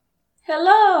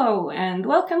Hello, and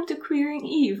welcome to Queering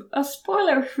Eve, a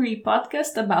spoiler-free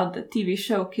podcast about the TV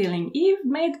show Killing Eve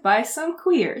made by some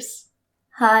queers.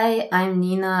 Hi, I'm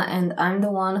Nina, and I'm the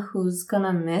one who's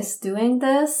gonna miss doing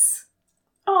this.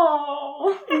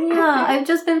 Oh, Yeah, I've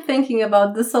just been thinking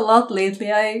about this a lot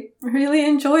lately. I really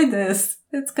enjoy this.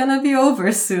 It's gonna be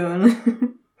over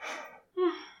soon.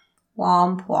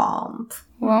 Womp womp.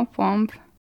 Womp womp.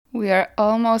 We are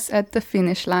almost at the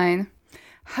finish line.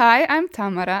 Hi, I'm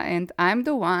Tamara, and I'm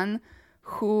the one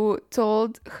who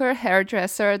told her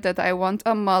hairdresser that I want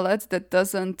a mullet that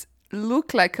doesn't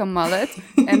look like a mullet,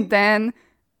 and then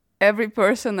every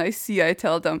person I see, I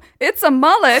tell them, it's a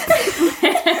mullet!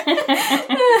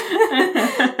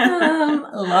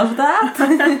 Love that.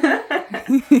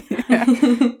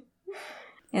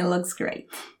 It looks great.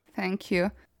 Thank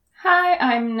you. Hi,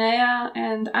 I'm Nea,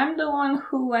 and I'm the one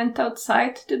who went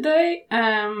outside today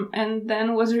and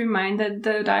then was reminded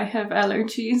that I have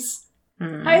allergies.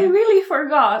 I really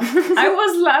forgot. I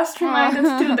was last reminded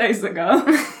 2 days ago.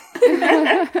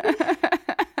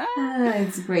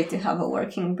 It's great to have a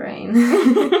working brain.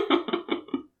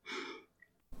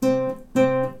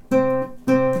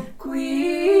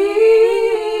 Queering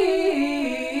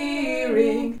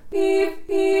Eve,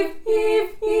 Eve,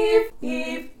 Eve, Eve,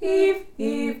 Eve, Eve,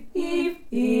 Eve, Eve,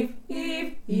 Eve,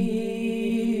 Eve,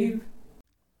 Eve.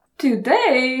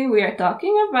 Today we are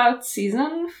talking about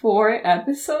Season 4,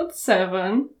 Episode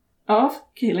 7 of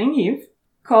Killing Eve,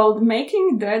 called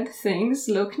Making Dead Things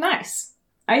Look Nice.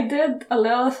 I did a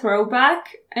little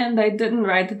throwback, and I didn't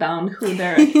write down who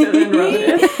directed and wrote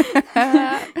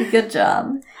it. Good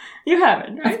job. You have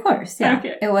it, right? Of course, yeah.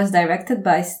 Okay. It was directed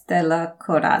by Stella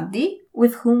Corradi,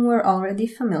 with whom we're already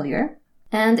familiar.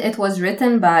 And it was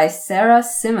written by Sarah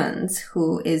Simmons,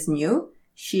 who is new.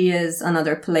 She is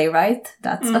another playwright.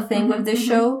 That's a thing with this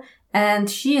show. And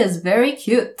she is very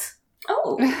cute.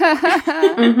 Oh.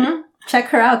 Check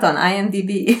her out on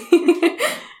IMDb.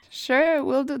 Sure,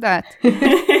 we'll do that.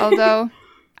 Although,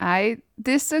 I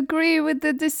disagree with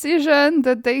the decision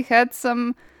that they had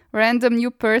some random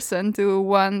new person do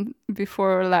one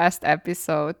before last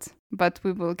episode. But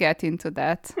we will get into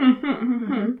that.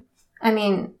 I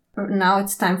mean, now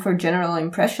it's time for general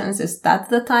impressions. Is that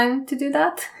the time to do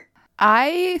that?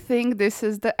 I think this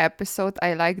is the episode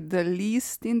I like the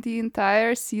least in the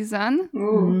entire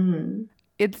season.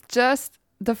 It's just,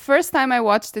 the first time I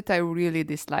watched it, I really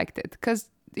disliked it. Because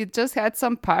it just had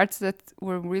some parts that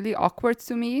were really awkward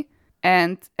to me.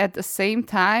 And at the same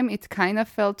time, it kind of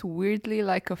felt weirdly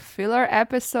like a filler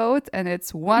episode. And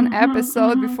it's one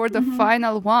episode before the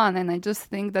final one. And I just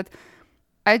think that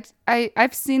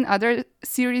I've seen other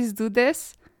series do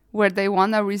this, where they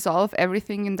want to resolve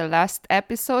everything in the last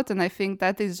episode. And I think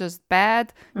that is just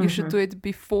bad. You should do it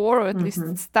before, or at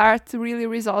least start really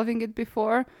resolving it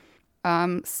before.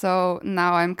 So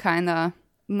now I'm kind of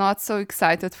not so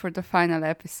excited for the final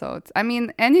episode. I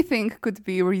mean, anything could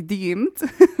be redeemed,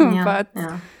 but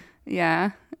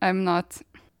yeah, I'm not.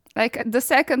 Like, the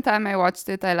second time I watched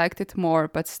it, I liked it more,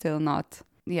 but still not.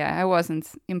 Yeah, I wasn't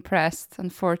impressed,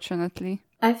 unfortunately.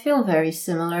 I feel very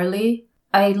similarly.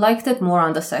 I liked it more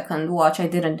on the second watch. I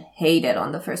didn't hate it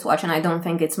on the first watch, and I don't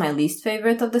think it's my least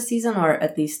favorite of the season, or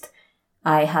at least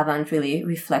I haven't really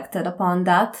reflected upon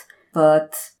that.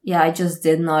 But yeah, I just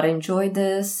did not enjoy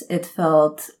this. It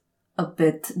felt a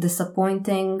bit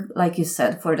disappointing, like you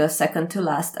said, for the second to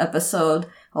last episode.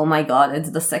 Oh my god,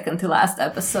 it's the second to last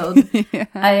episode.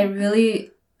 I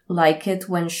really like it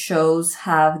when shows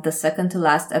have the second to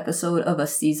last episode of a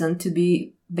season to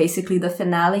be basically the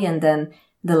finale, and then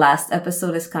the last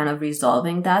episode is kind of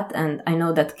resolving that. And I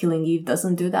know that Killing Eve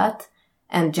doesn't do that,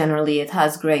 and generally it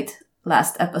has great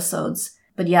last episodes.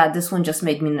 But yeah, this one just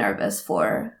made me nervous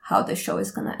for how the show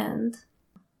is gonna end.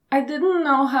 I didn't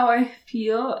know how I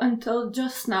feel until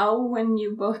just now when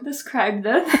you both described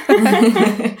it.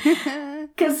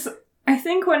 Because I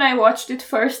think when I watched it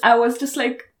first, I was just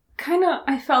like,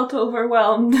 I felt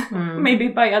overwhelmed. Maybe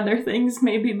by other things,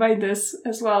 maybe by this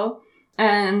as well.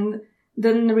 And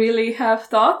didn't really have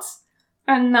thoughts.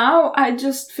 And now I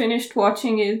just finished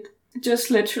watching it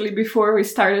just literally before we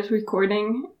started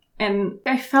recording. And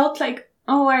I felt like,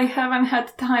 I haven't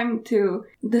had time to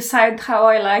decide how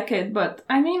I like it. But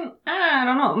I mean, I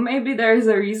don't know. Maybe there's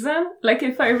a reason. Like,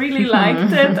 if I really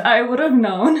liked it, I would have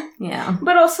known. Yeah.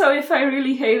 But also, if I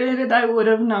really hated it, I would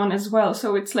have known as well.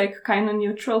 So it's like kind of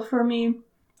neutral for me.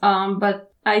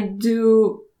 But I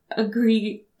do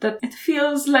agree that it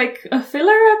feels like a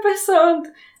filler episode.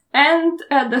 And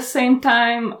at the same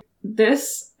time,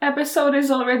 this episode is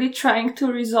already trying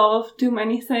to resolve too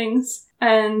many things.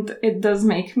 And it does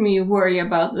make me worry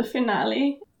about the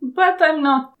finale. But I'm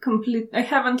not I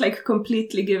haven't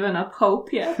completely given up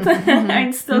hope yet.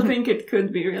 I still think it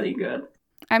could be really good.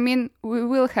 I mean, we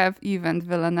will have Eve and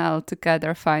Villanelle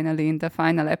together finally in the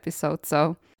final episode,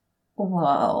 so...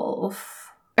 Well...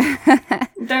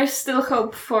 There's still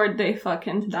hope for they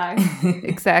fucking die.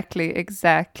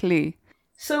 Exactly.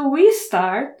 So we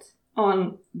start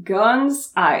on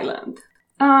Gunn's Island.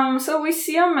 So we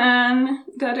see a man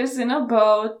that is in a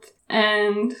boat,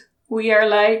 and we are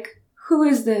like, who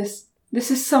is this?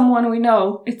 This is someone we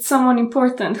know. It's someone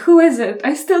important. Who is it?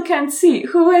 I still can't see.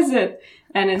 Who is it?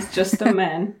 And it's just a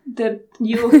man. Did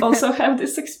you also have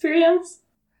this experience?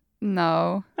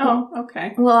 No. Oh,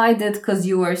 okay. Well, I did because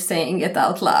you were saying it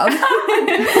out loud.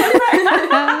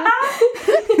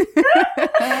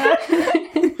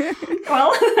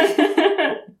 Well,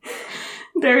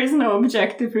 there is no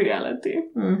objective reality.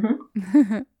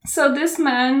 Mm-hmm. So this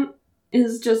man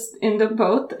is just in the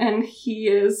boat and he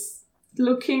is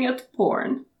looking at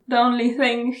porn. The only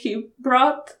thing he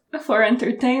brought for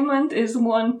entertainment is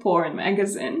one porn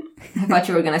magazine. I thought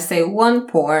you were going to say one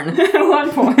porn. One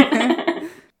porn.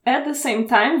 At the same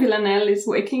time, Villanelle is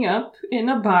waking up in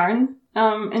a barn,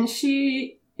 and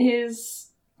she is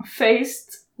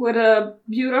faced with a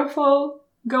beautiful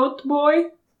goat boy,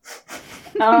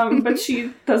 but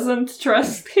she doesn't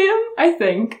trust him, I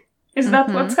think. Is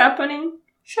that what's happening?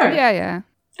 Sure. Yeah.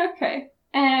 Okay.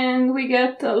 And we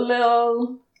get a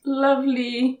little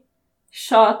lovely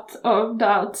shot of the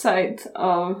outside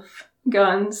of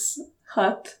Gunn's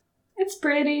hut. It's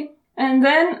pretty. And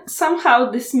then somehow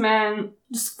this man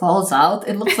just falls out.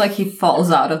 It looks like he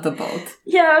falls out of the boat.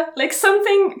 Yeah, like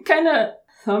something kind of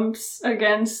thumps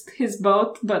against his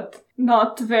boat, but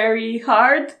not very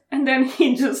hard. And then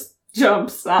he just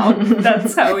jumps out.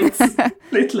 That's how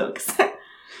it looks.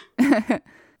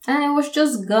 And it was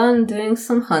just Gunn doing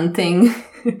some hunting.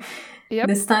 Yep.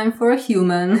 This time for a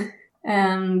human.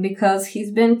 Because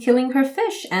he's been killing her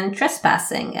fish and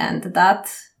trespassing. And that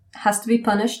has to be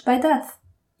punished by death.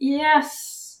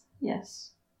 Yes.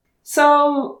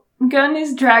 So Gunn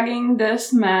is dragging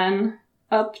this man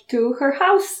up to her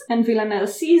house, and Villanelle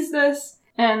sees this,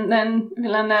 and then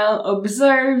Villanelle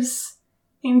observes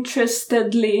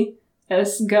interestedly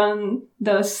as Gunn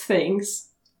does things.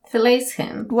 Fillets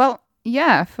him. Well,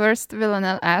 yeah, first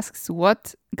Villanelle asks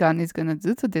what Gunn is gonna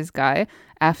do to this guy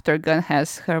after Gunn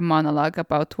has her monologue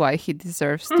about why he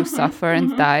deserves to suffer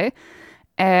and die.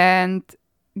 And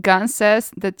Gunn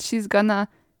says that she's gonna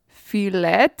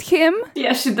fillet him.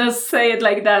 Yeah, she does say it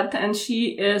like that, and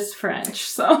she is French,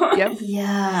 so... Yep.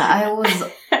 Yeah, I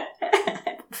was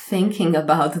thinking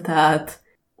about that.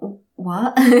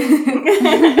 What?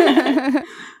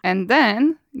 And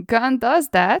then Gunn does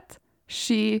that.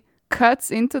 She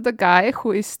cuts into the guy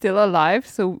who is still alive,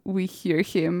 so we hear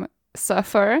him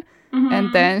suffer.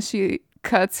 And then she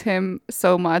cuts him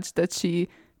so much that she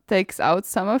takes out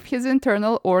some of his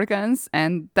internal organs,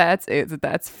 and that's it.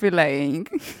 That's filleting.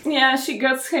 Yeah, she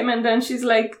guts him, and then she's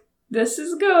like, this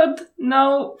is good.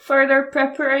 No further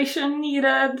preparation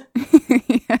needed.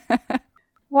 Yeah.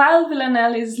 While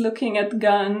Villanelle is looking at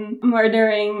Gunn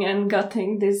murdering and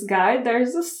gutting this guy,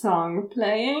 there's a song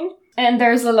playing. And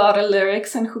there's a lot of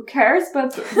lyrics, and who cares?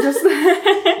 But just...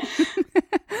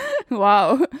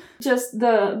 Wow. Just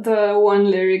the one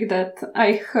lyric that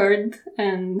I heard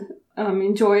and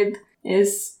enjoyed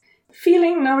is,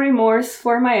 feeling no remorse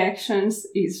for my actions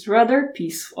is rather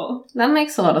peaceful. That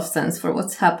makes a lot of sense for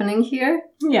what's happening here.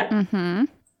 Yeah. Mm-hmm.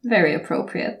 Very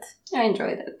appropriate. I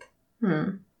enjoyed it.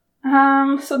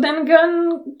 So then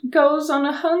Gunn goes on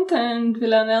a hunt and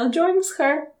Villanelle joins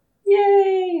her.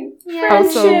 Yay!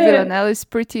 Also, Friendship! Villanelle is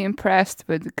pretty impressed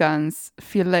with Gunn's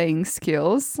filleting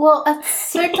skills. Well, at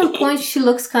certain points she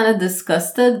looks kind of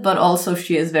disgusted, but also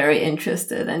she is very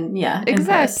interested and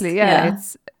Exactly,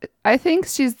 impressed. I think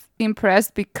she's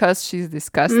impressed because she's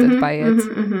disgusted by it.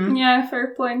 Yeah,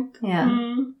 fair point.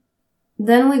 Yeah.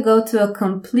 Then we go to a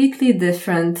completely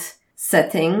different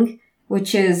setting,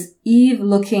 which is Eve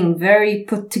looking very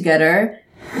put together.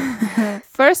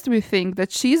 First, we think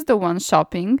that she's the one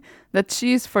shopping, that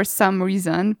she's for some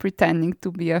reason pretending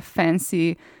to be a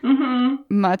fancy,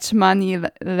 much money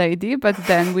lady, but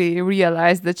then we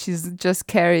realize that she's just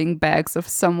carrying bags of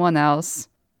someone else.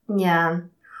 Yeah,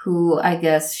 who I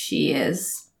guess she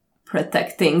is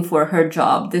protecting for her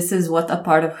job. This is what a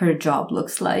part of her job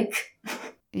looks like.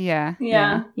 Yeah.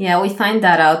 Yeah, we find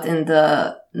that out in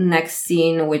the next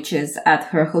scene, which is at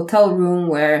her hotel room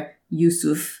where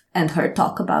Yusuf and her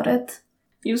talk about it.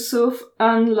 Yusuf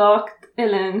unlocked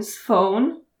Elaine's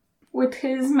phone with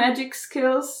his magic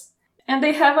skills, and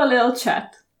they have a little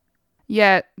chat.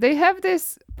 Yeah, they have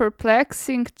this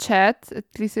perplexing chat, at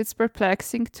least it's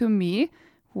perplexing to me,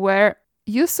 where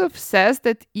Yusuf says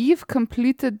that Eve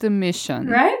completed the mission.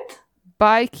 Right?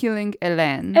 By killing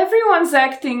Elaine. Everyone's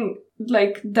acting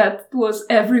like that was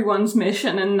everyone's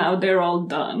mission and now they're all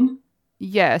done.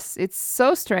 Yes, it's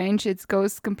so strange. It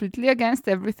goes completely against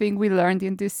everything we learned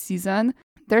in this season.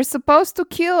 They're supposed to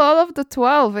kill all of the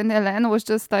 12 and Elaine was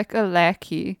just like a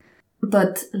lackey.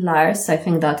 But Lars, I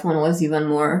think that one was even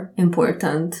more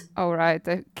important. Oh, right.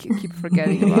 I keep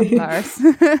forgetting about Lars.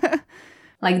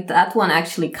 Like, that one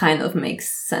actually kind of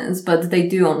makes sense, but they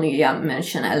do only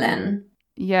mention Elaine.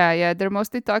 Yeah, they're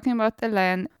mostly talking about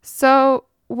Elaine. So,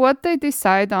 what they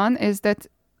decide on is that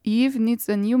Eve needs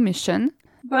a new mission.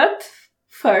 But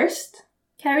first,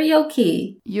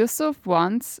 karaoke. Yusuf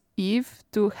wants Eve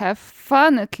to have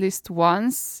fun at least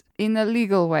once in a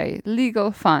legal way.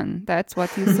 Legal fun. That's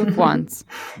what Yusuf wants.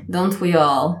 Don't we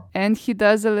all? And he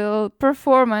does a little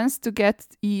performance to get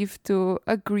Eve to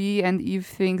agree, and Eve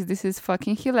thinks this is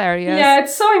fucking hilarious. Yeah,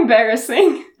 it's so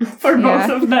embarrassing for both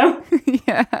of them.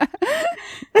 Yeah.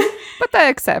 But I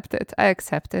accept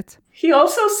it. He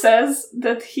also says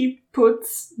that he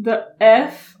puts the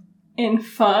F in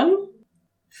fun.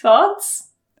 Thoughts?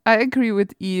 I agree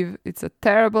with Eve. It's a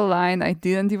terrible line. I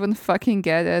didn't even fucking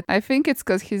get it. I think it's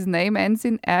because his name ends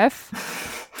in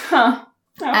F. Huh.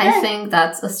 Okay. I think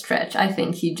that's a stretch. I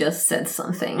think he just said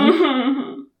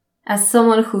something. As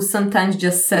someone who sometimes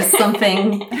just says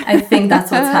something, I think that's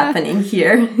what's happening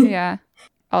here. Yeah.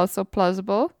 Also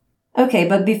plausible. Okay,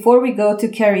 but before we go to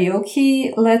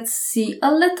karaoke, let's see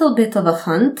a little bit of a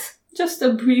hunt. Just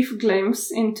a brief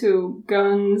glimpse into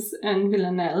Gunn's and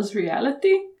Villanelle's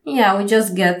reality. Yeah, we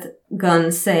just get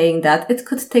Gunn saying that it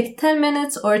could take 10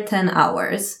 minutes or 10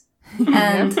 hours.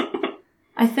 And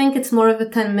I think it's more of a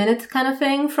 10-minute kind of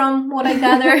thing from what I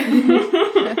gather.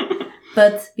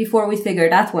 But before we figure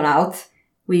that one out,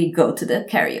 we go to the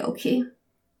karaoke.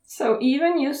 So Eve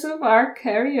and Yusuf are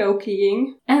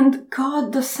karaokeing. And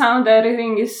God, the sound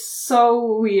editing is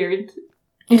so weird.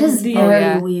 It is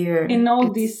very weird. In all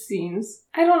these scenes.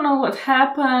 I don't know what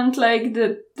happened, like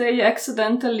they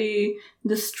accidentally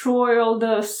destroy all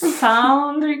the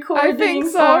sound recordings. I think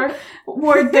so.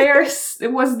 Or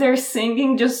was their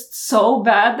singing just so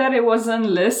bad that it was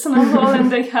unlistenable and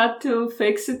they had to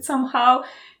fix it somehow?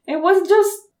 It was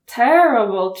just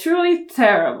terrible, truly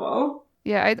terrible.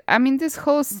 Yeah, I mean, this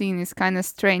whole scene is kind of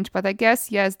strange, but I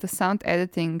guess, yes, the sound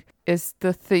editing is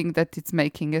the thing that it's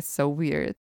making it so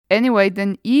weird. Anyway,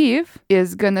 then Eve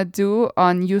is gonna do,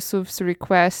 on Yusuf's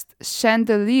request,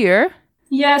 Chandelier.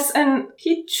 Yes, and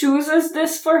he chooses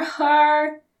this for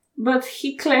her, but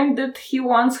he claimed that he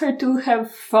wants her to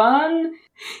have fun.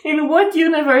 In what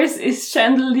universe is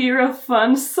Chandelier a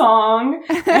fun song?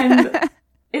 And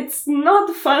it's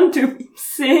not fun to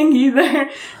sing either.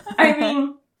 I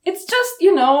mean, it's just,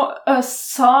 a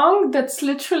song that's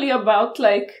literally about,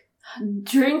 like,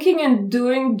 drinking and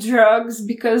doing drugs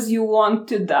because you want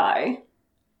to die.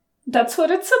 That's what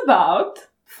it's about.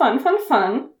 Fun, fun,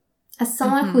 fun. As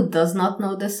someone who does not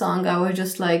know this song, I was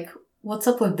just like, what's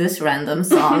up with this random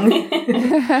song?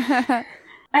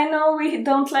 I know we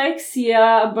don't like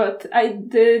Sia, but I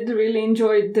did really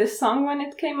enjoy this song when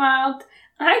it came out.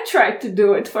 I tried to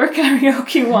do it for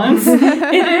karaoke once.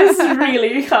 It is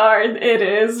really hard. It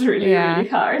is really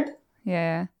hard.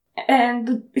 Yeah.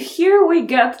 And here we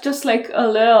get just like a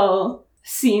little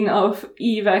scene of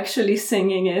Eve actually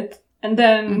singing it. And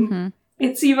then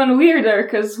it's even weirder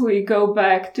because we go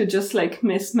back to just like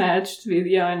mismatched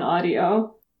video and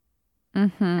audio.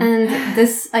 And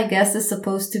this, I guess, is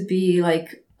supposed to be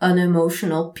like an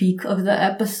emotional peak of the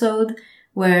episode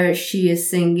where she is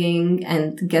singing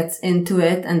and gets into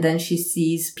it, and then she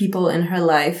sees people in her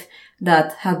life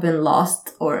that have been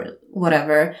lost or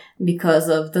whatever because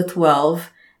of the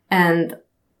 12. And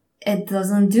it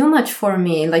doesn't do much for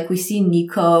me. Like, we see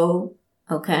Nico,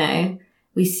 okay.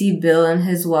 We see Bill and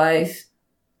his wife.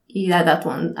 Yeah, that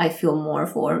one I feel more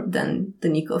for than the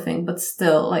Nico thing. But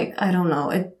still, like, I don't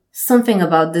know. Something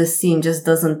about this scene just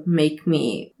doesn't make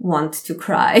me want to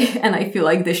cry. And I feel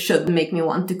like this should make me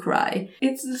want to cry.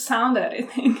 It's the sound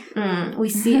editing. We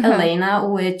see Elena,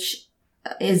 which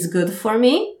is good for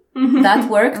me. That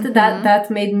worked.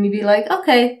 That made me be like,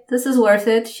 okay, this is worth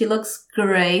it. She looks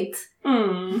great.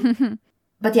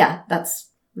 But yeah, that's...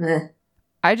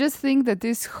 I just think that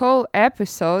this whole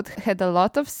episode had a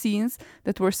lot of scenes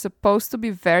that were supposed to be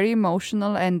very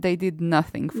emotional and they did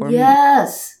nothing for me.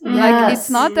 Yes. Like, it's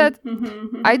not that...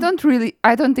 I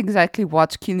don't exactly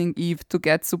watch Killing Eve to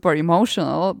get super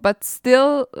emotional, but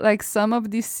still, like, some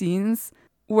of these scenes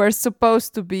were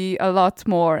supposed to be a lot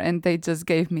more and they just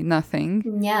gave me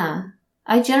nothing. Yeah.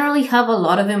 I generally have a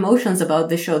lot of emotions about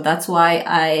the show. That's why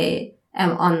I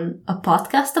am on a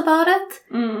podcast about it.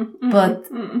 But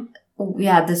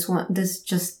yeah, this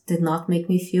just did not make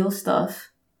me feel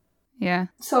stuff. Yeah.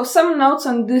 So some notes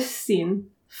on this scene.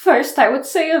 First, I would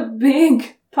say a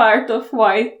big part of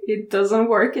why it doesn't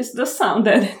work is the sound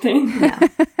editing.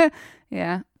 Yeah.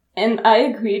 Yeah. And I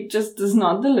agree, it just does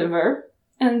not deliver.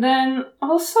 And then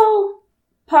also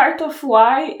part of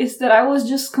why is that I was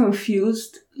just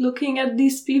confused looking at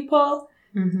these people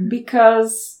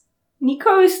because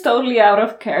Nico is totally out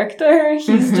of character.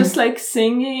 He's just like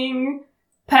singing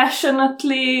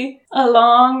passionately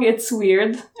along. It's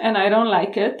weird and I don't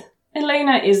like it.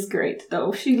 Elena is great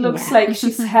though. She looks like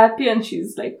she's happy and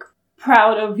she's like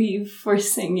proud of Eve for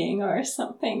singing or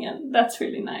something, and that's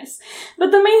really nice.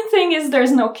 But the main thing is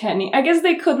there's no Kenny. I guess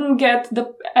they couldn't get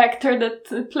the actor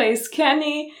that plays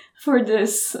Kenny for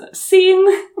this scene,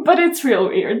 but it's real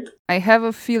weird. I have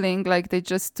a feeling like they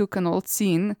just took an old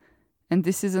scene and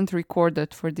this isn't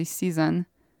recorded for this season.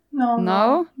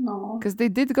 No? Because they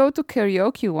did go to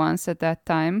karaoke once at that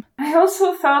time. I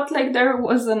also thought like there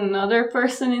was another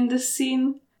person in the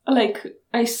scene. Like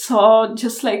I saw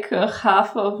just like a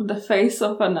half of the face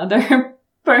of another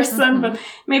person, but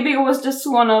maybe it was just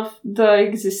one of the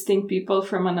existing people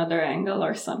from another angle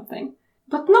or something.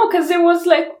 But no, because it was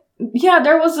like, yeah,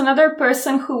 there was another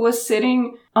person who was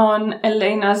sitting on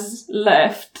Elena's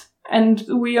left and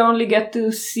we only get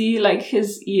to see like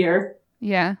his ear.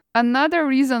 Yeah. Another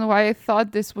reason why I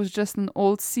thought this was just an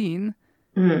old scene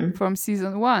from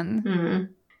season 1.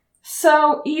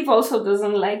 So Eve also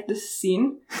doesn't like this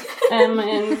scene. And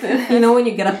you know when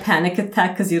you get a panic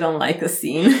attack because you don't like a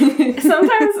scene?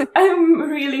 Sometimes I'm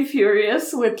really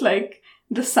furious with like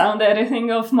the sound editing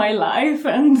of my life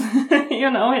and, you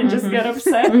know, I just get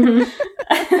upset.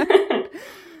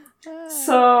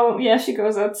 So, yeah, she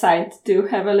goes outside to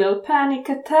have a little panic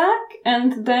attack,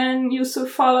 and then Yusuf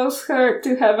follows her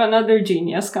to have another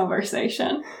genius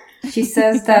conversation. She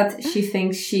says that she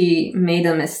thinks she made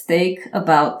a mistake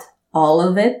about all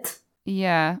of it.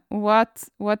 Yeah, what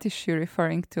is she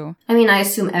referring to? I mean, I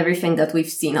assume everything that we've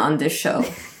seen on this show.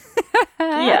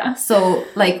 Yeah. So,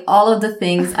 like, all of the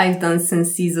things I've done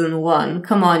since season 1.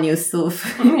 Come on,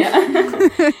 Yusuf.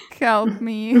 Yeah. Help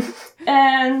me.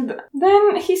 And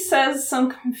then he says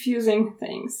some confusing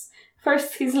things.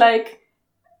 First, he's like,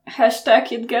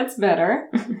 hashtag it gets better.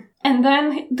 And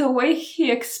then the way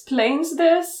he explains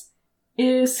this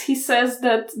is he says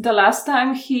that the last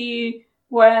time he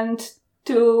went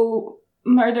to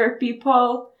murder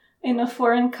people in a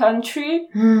foreign country,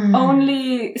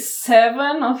 only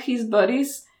 7 of his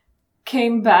buddies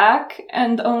came back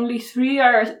and only 3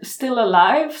 are still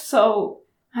alive. So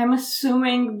I'm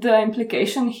assuming the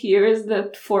implication here is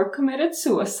that 4 committed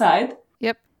suicide.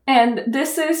 Yep. And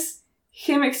this is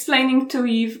him explaining to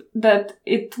Eve that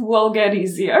it will get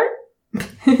easier.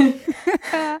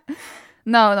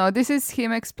 No, this is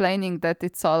him explaining that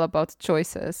it's all about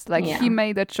choices. Like, he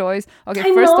made a choice. Okay,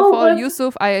 I first know, of all, but...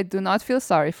 Yusuf, I do not feel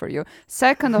sorry for you.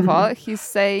 Second of all, he's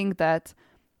saying that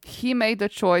he made a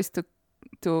choice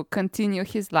to continue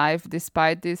his life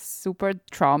despite this super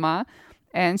trauma,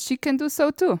 and she can do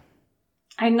so too.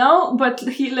 I know, but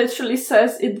he literally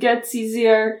says it gets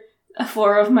easier.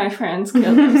 4 of my friends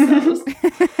killed themselves.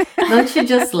 Don't you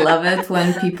just love it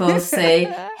when people say,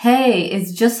 hey,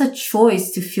 it's just a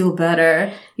choice to feel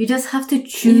better. You just have to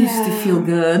choose to feel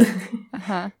good.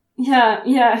 Yeah,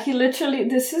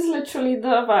 this is literally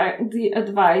the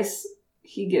advice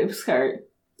he gives her.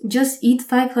 Just eat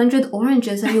 500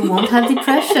 oranges and you won't have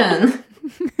depression.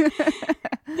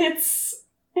 It's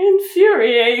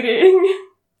infuriating.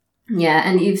 Yeah,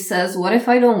 and Eve says, what if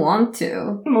I don't want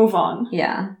to? Move on.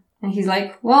 Yeah. And he's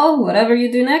like, well, whatever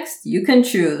you do next, you can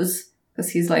choose.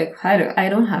 Because he's like, I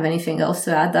don't have anything else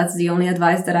to add. That's the only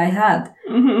advice that I had.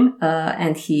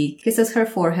 And he kisses her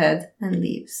forehead and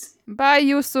leaves. Bye,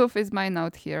 Yusuf is my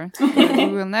note here. We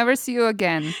will never see you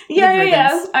again.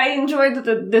 Yeah. I enjoyed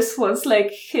that this was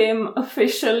like him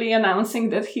officially announcing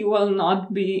that he will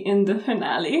not be in the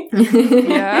finale.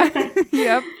 Yeah.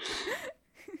 Yep.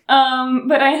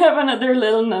 But I have another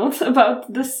little note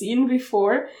about the scene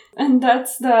before, and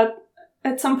that's that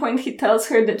at some point he tells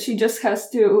her that she just has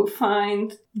to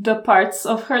find the parts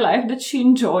of her life that she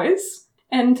enjoys.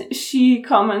 And she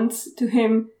comments to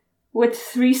him with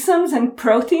threesomes and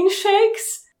protein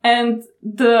shakes, and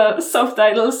the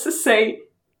subtitles say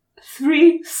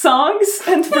 3 songs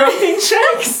and protein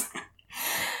shakes.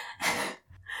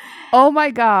 Oh my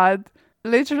god.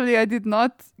 Literally, I did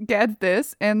not get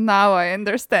this, and now I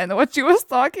understand what she was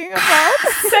talking about.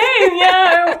 Same,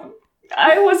 yeah.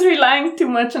 I was relying too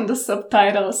much on the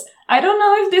subtitles. I don't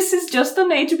know if this is just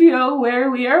on HBO where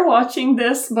we are watching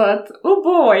this, but oh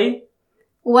boy.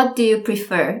 What do you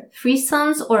prefer?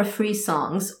 Threesomes or free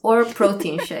songs or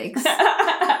protein shakes?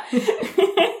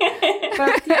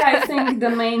 But yeah, I think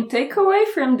the main takeaway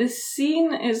from this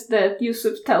scene is that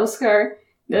Yusuf tells her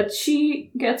that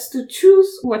she gets to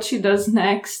choose what she does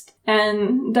next.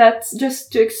 And that's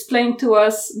just to explain to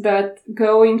us that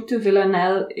going to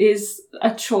Villanelle is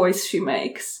a choice she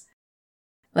makes.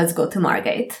 Let's go to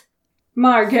Margate.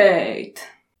 Margate.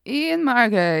 In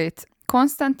Margate,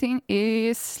 Konstantin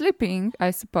is sleeping,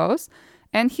 I suppose,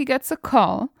 and he gets a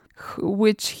call,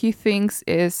 which he thinks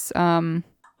is...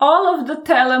 all of the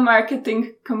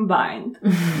telemarketing combined.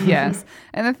 Yes.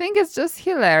 And I think it's just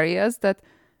hilarious that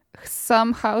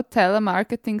somehow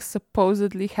telemarketing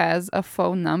supposedly has a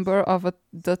phone number of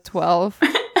the 12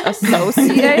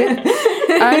 associate.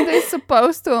 Aren't they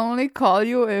supposed to only call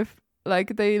you if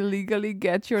like they legally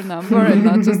get your number and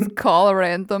not just call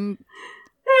random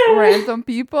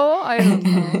people? I don't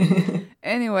know.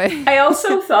 Anyway. I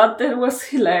also thought that it was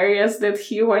hilarious that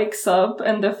he wakes up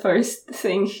and the first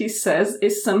thing he says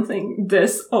is something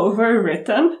this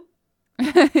overwritten.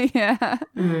 Yeah.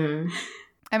 Mm.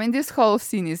 I mean, this whole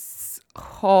scene is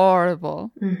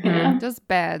horrible. Mm-hmm. Yeah. Just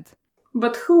bad.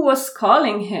 But who was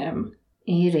calling him?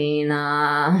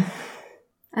 Irina.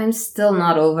 I'm still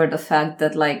not over the fact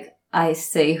that, like, I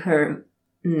say her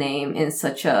name in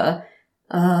such a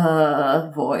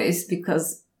voice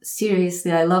because...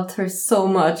 Seriously, I loved her so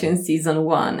much in season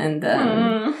 1 and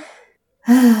then...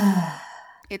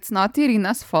 It's not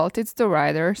Irina's fault, it's the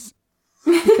writers.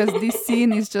 Because this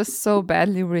scene is just so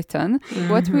badly written. Mm-hmm.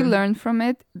 What we learn from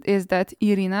it is that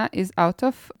Irina is out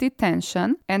of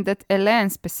detention and that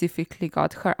Hélène specifically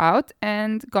got her out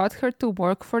and got her to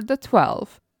work for the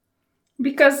 12.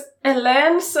 Because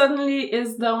Hélène suddenly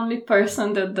is the only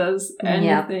person that does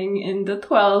anything in the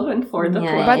 12 and for the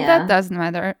 12. But that doesn't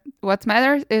matter. What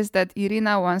matters is that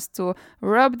Irina wants to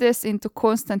rub this into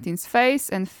Konstantin's face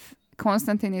and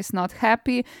Konstantin is not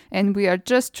happy and we are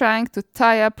just trying to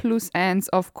tie up loose ends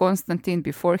of Konstantin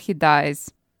before he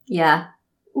dies. Yeah.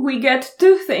 We get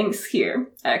 2 things here,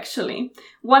 actually.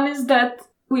 One is that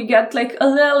we get like a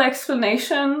little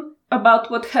explanation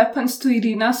about what happens to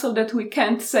Irina so that we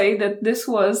can't say that this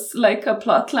was like a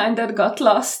plot line that got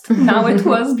lost. Now it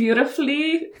was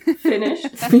beautifully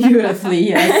finished. Beautifully,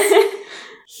 yes.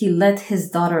 He let his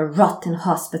daughter rot in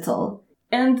hospital.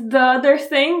 And the other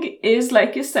thing is,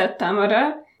 like you said,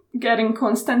 Tamara, getting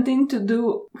Konstantin to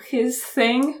do his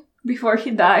thing before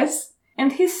he dies.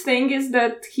 And his thing is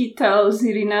that he tells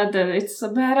Irina that it's a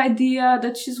bad idea,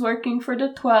 that she's working for the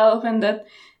 12 and that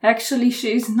actually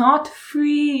she's not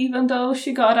free even though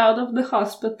she got out of the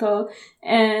hospital.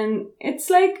 And it's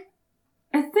like,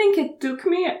 I think it took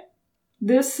me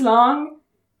this long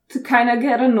to kind of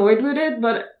get annoyed with it,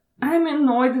 but I'm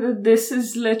annoyed that this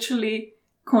is literally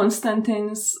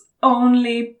Konstantin's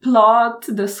only plot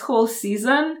this whole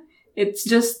season. It's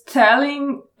just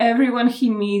telling everyone he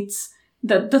meets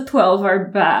that the 12 are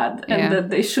bad and that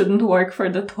they shouldn't work for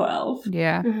the 12.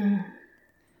 Yeah.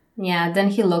 Yeah, then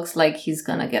he looks like he's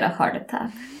gonna get a heart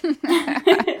attack.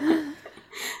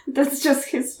 That's just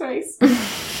his face.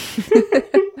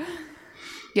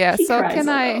 Yeah, so can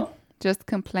I just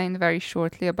complain very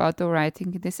shortly about the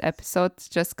writing in this episode?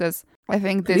 Just because I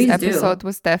think this episode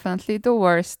was definitely the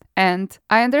worst. And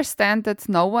I understand that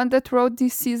no one that wrote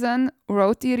this season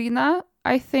wrote Irina,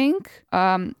 I think.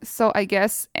 So I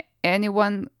guess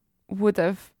anyone would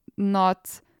have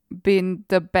not been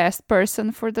the best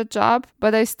person for the job.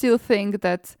 But I still think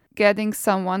that getting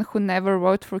someone who never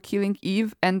wrote for Killing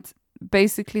Eve and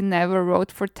basically never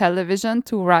wrote for television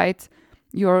to write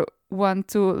your 1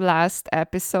 to last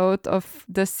episode of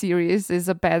the series is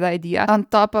a bad idea. On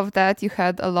top of that, you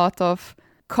had a lot of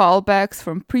callbacks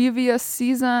from previous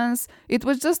seasons. It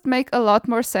would just make a lot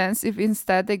more sense if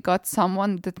instead they got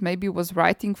someone that maybe was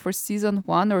writing for season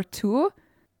 1 or 2.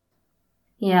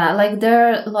 Yeah, like there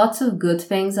are lots of good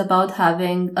things about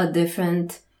having a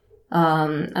different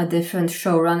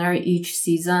showrunner each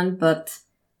season, but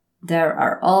there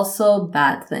are also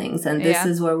bad things, and this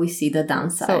is where we see the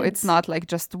downsides. So it's not like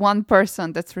just one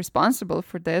person that's responsible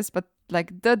for this, but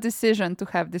like the decision to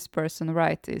have this person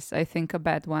write is, I think, a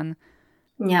bad one.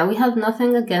 Yeah, we have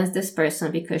nothing against this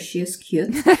person because she is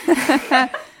cute.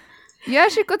 Yeah,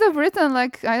 she could have written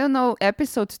like, I don't know,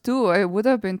 episode 2. I would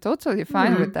have been totally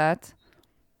fine with that.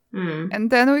 And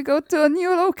then we go to a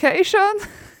new location.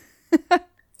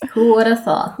 Who would have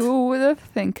thought? Who would have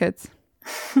think it?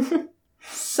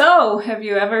 So, have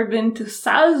you ever been to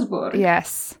Salzburg?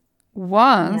 Yes.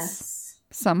 Once. Yes.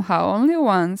 Somehow, only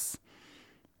once.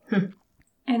 And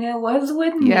it was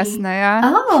with me. Yes, Naya.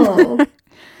 Oh.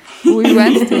 We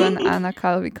went to an Anna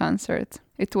Calvi concert.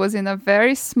 It was in a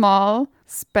very small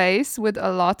space with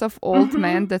a lot of old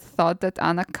men that thought that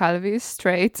Anna Calvi is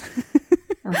straight.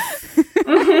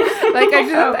 Like, I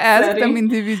didn't ask them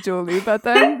individually, but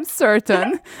I'm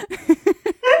certain.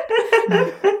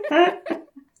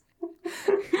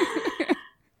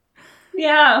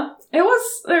 Yeah, it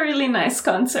was a really nice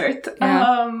concert.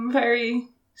 Yeah. Very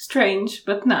strange,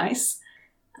 but nice.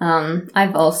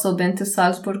 I've also been to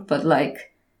Salzburg, but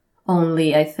like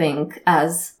only, I think,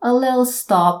 as a little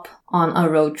stop on a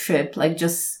road trip. Like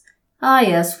just,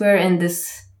 yes, we're in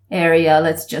this area.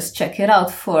 Let's just check it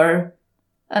out for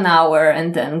an hour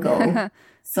and then go.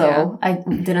 So I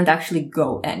didn't actually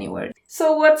go anywhere.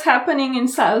 So what's happening in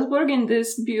Salzburg in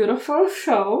this beautiful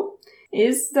show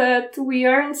is that we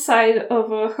are inside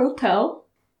of a hotel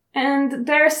and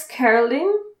there's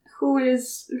Caroline who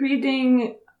is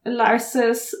reading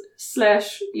Lars's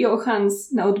 /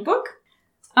 Johann's notebook.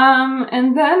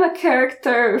 And then a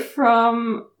character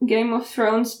from Game of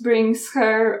Thrones brings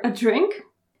her a drink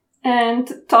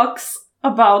and talks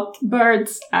about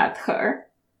birds at her.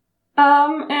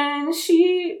 And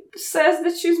she says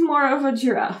that she's more of a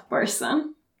giraffe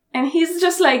person. And he's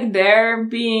just like there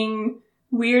being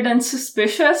weird and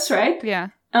suspicious, right? Yeah.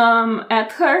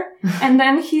 At her. And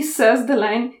then he says the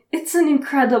line, "It's an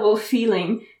incredible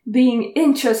feeling being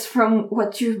inches from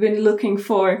what you've been looking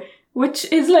for," which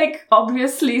is like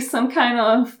obviously some kind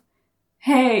of,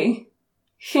 hey,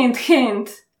 hint,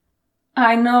 hint,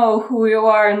 I know who you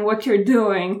are and what you're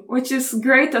doing, which is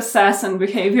great assassin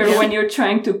behavior when you're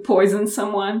trying to poison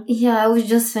someone. Yeah, I was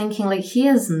just thinking, like, he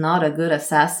is not a good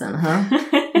assassin, huh?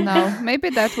 No, maybe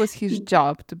that was his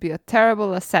job, to be a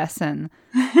terrible assassin.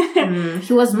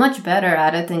 He was much better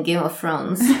at it in Game of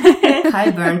Thrones.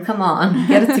 Qyburn, come on,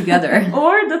 get it together.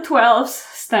 Or the 12's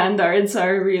standards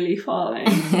are really falling.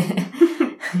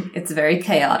 It's very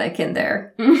chaotic in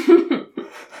there.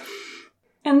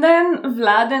 And then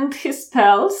Vlad and his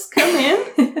pals come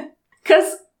in.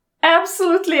 Because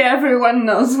absolutely everyone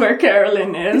knows where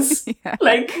Caroline is. Yeah.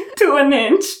 Like, to an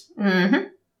inch. Mm-hmm.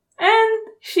 And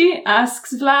she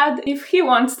asks Vlad if he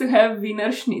wants to have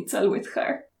Wiener Schnitzel with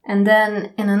her. And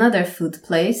then in another food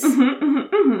place,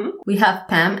 we have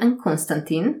Pam and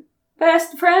Konstantin.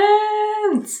 Best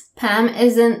friends! Pam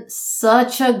is in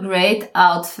such a great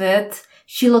outfit.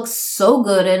 She looks so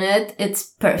good in it. It's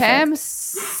perfect. Pam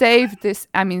saved this.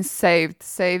 I mean, saved.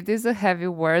 Saved is a heavy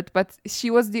word, but she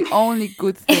was the only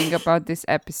good thing about this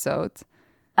episode.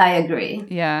 I agree.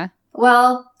 Yeah.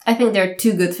 Well, I think there are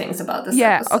two good things about this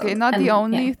episode. Okay, not the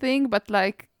only thing, but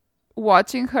like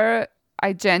watching her,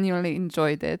 I genuinely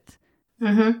enjoyed it.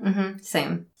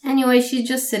 Same. Anyway, she's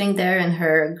just sitting there in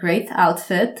her great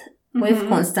outfit with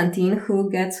Konstantin, who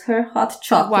gets her hot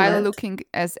chocolate. While looking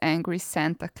as angry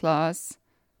Santa Claus.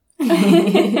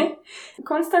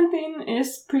 Konstantin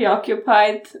is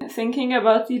preoccupied thinking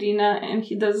about Irina, and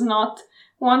he does not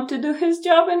want to do his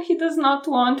job, and he does not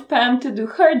want Pam to do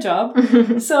her job.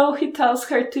 So he tells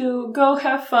her to go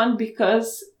have fun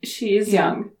because she is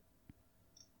young.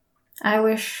 I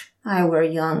wish I were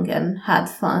young and had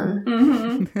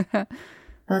fun.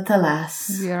 But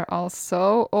alas. We are all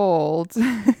so old.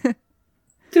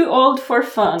 Too old for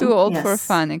fun. Too old for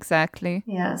fun, exactly.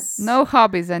 Yes. No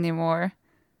hobbies anymore.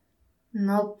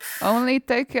 Nope. Only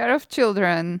take care of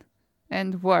children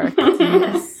and work.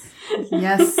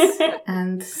 Yes.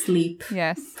 And sleep.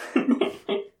 Yes.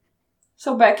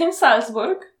 So back in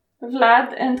Salzburg,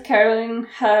 Vlad and Caroline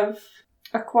have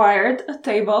acquired a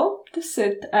table to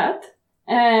sit at.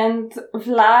 And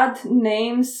Vlad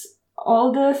names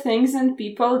all the things and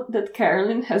people that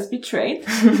Caroline has betrayed.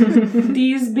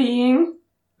 These being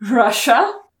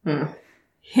Russia,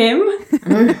 him,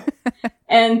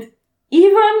 and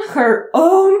even her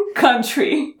own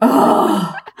country.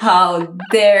 Oh, how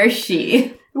dare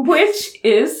she? Which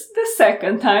is the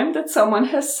second time that someone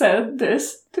has said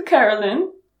this to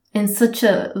Caroline. In such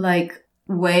a,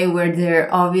 way where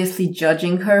they're obviously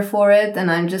judging her for it, and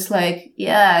I'm just like,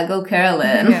 yeah, go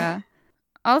Caroline. Yeah.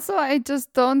 Also, I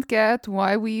just don't get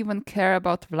why we even care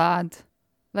about Vlad.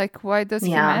 Like, why does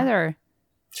he matter?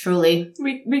 Truly.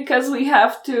 Because we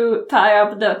have to tie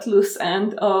up that loose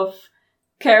end of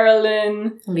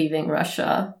Caroline leaving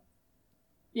Russia.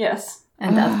 Yes.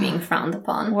 And that being frowned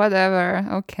upon. Whatever,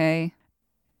 okay.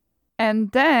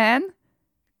 And then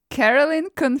Caroline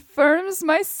confirms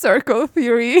my circle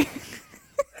theory.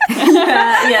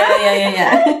 Yeah.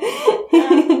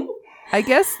 I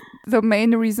guess the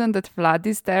main reason that Vlad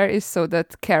is there is so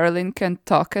that Caroline can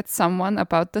talk at someone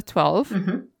about the 12.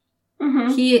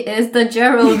 He is the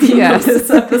Geraldine of this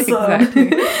episode.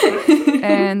 Exactly.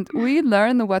 And we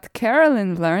learn what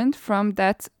Caroline learned from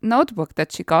that notebook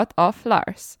that she got off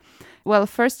Lars. Well,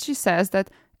 first she says that,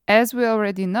 as we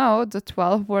already know, the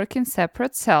 12 work in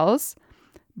separate cells,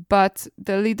 but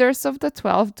the leaders of the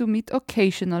 12 do meet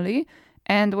occasionally.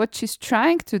 And what she's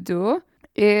trying to do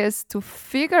is to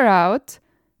figure out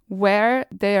where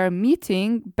they are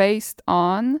meeting based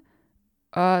on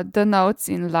the notes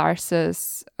in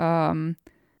Lars's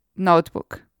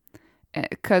notebook.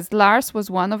 Because Lars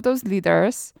was one of those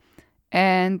leaders,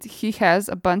 and he has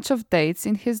a bunch of dates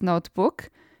in his notebook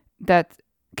that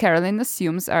Carolyn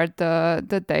assumes are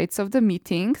the dates of the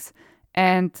meetings.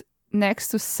 And next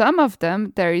to some of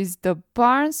them, there is the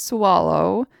barn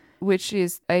swallow, which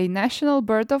is a national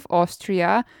bird of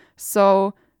Austria.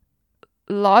 So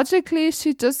logically,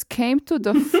 she just came to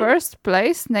the first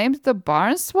place named the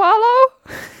barn swallow?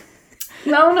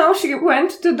 No, she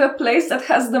went to the place that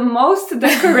has the most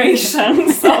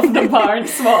decorations of the barn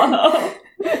swallow.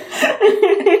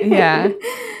 Yeah.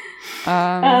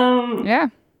 Yeah.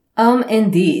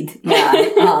 Indeed.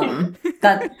 Yeah.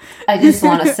 That I just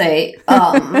want to say,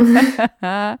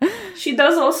 She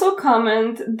does also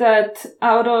comment that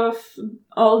out of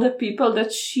all the people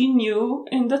that she knew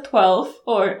in the 12,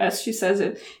 or as she says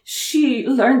it, she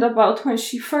learned about when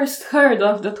she first heard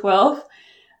of the 12,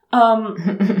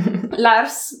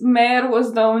 Lars Mer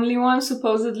was the only one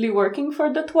supposedly working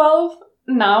for the 12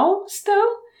 now still,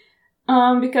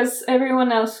 because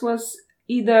everyone else was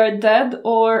either dead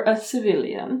or a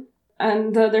civilian.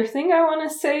 And the other thing I want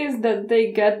to say is that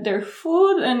they get their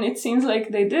food, and it seems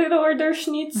like they did order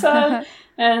schnitzel,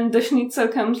 and the schnitzel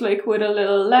comes like with a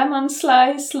little lemon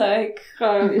slice, like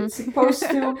it's supposed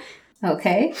to.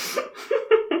 Okay.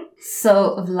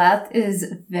 So Vlad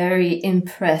is very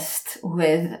impressed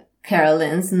with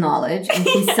Carolyn's knowledge, and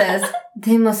he says,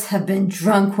 they must have been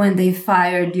drunk when they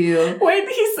fired you. Wait,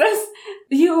 he says,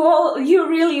 you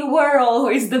really were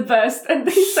always the best. And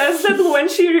he says that when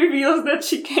she reveals that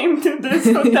she came to this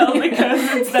hotel because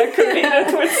it's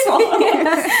decorated with swallows.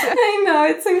 Yes, I know,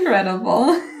 it's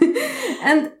incredible.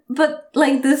 But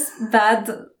like this bad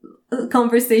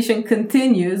conversation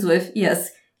continues with,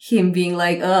 yes, him being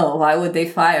like, oh, why would they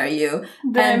fire you?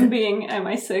 Them being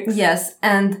MI6. Yes,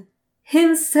 and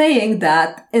him saying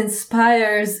that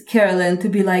inspires Carolyn to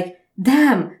be like,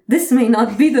 damn, this may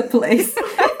not be the place,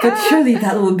 but surely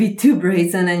that would be too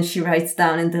brazen. And she writes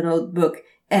down in the notebook,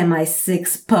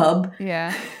 MI6 pub.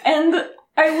 Yeah. And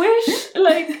I wish,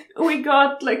 like, we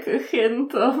got, like, a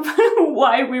hint of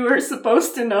why we were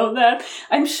supposed to know that.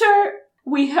 I'm sure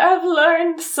we have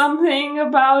learned something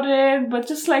about it, but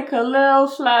just, like, a little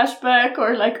flashback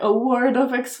or, like, a word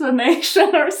of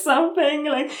explanation or something.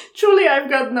 Like, truly, I've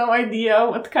got no idea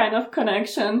what kind of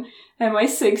connection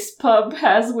MI6 pub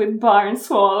has with barn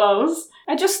swallows.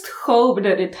 I just hope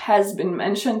that it has been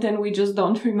mentioned and we just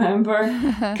don't remember.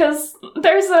 Because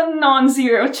there's a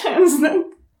non-zero chance that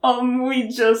we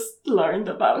just learned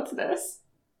about this.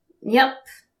 Yep.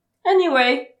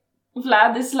 Anyway,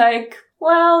 Vlad is like,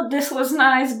 well, this was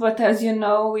nice, but as you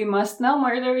know, we must now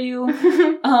murder you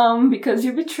because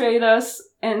you betrayed us.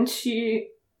 And she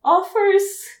offers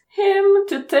him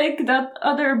to take that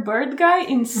other bird guy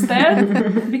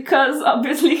instead because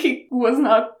obviously he was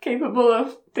not capable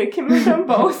of taking them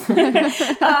both.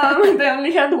 They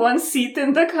only had one seat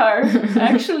in the car.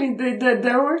 Actually, they did.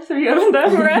 There were 3 of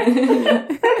them,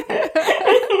 right?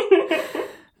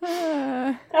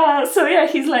 So yeah,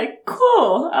 he's like,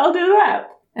 cool, I'll do that.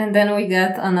 And then we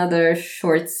get another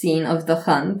short scene of the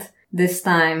hunt, this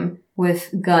time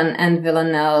with Gunn and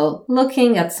Villanelle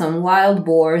looking at some wild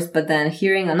boars, but then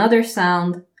hearing another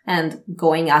sound and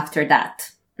going after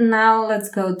that. Now let's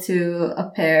go to a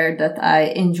pair that I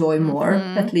enjoy more.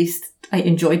 At least I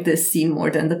enjoyed this scene more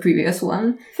than the previous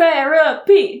one.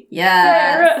 Therapy!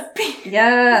 Yes! Therapy!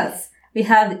 Yes! We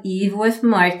have Eve with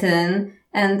Martin,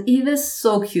 and Eve is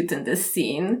so cute in this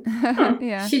scene.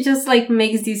 Yeah. She just like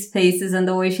makes these faces, and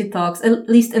the way she talks, at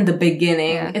least in the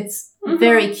beginning, it's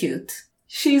very cute.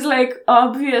 She's like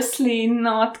obviously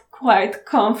not quite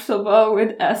comfortable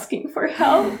with asking for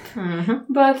help,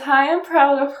 but I am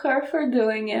proud of her for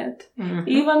doing it.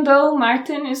 Even though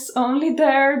Martin is only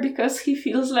there because he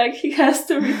feels like he has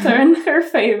to return her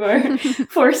favor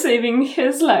for saving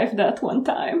his life that one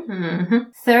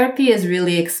time. Therapy is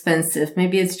really expensive.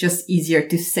 Maybe it's just easier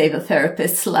to save a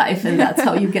therapist's life, and that's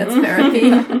how you get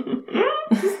therapy.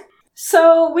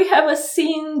 So we have a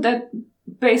scene that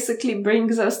basically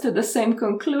brings us to the same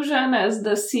conclusion as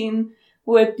the scene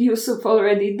what Yusuf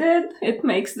already did. It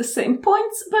makes the same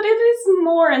points, but it is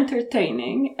more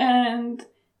entertaining and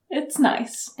it's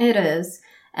nice. It is.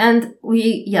 And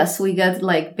we get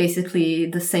like basically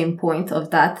the same point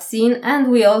of that scene, and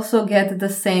we also get the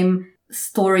same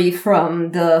story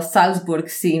from the Salzburg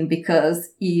scene because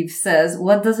Eve says,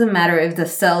 what does it matter if the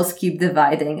cells keep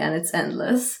dividing and it's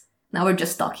endless? Now we're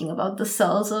just talking about the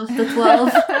cells of the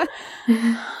 12.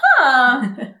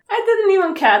 I didn't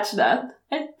even catch that.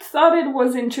 I thought it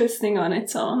was interesting on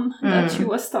its own that she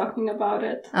was talking about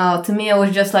it. Oh, to me it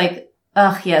was just like,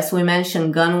 yes, we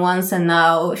mentioned Gunn once and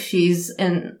now she's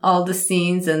in all the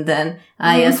scenes and then,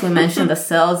 yes, we mentioned the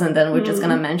cells and then we're just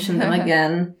gonna mention them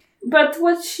again. But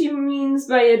what she means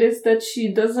by it is that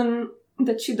she doesn't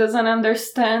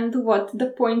understand what the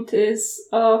point is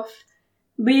of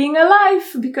being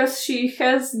alive because she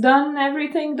has done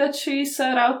everything that she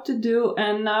set out to do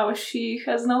and now she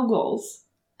has no goals.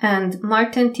 And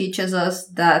Martin teaches us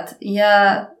that,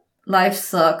 yeah, life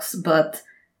sucks, but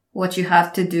what you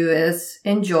have to do is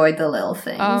enjoy the little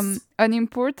things. An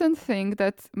important thing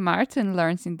that Martin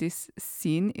learns in this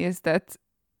scene is that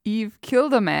Eve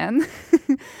killed a man.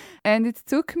 And it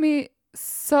took me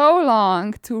so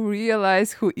long to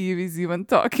realize who Eve is even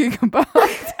talking about.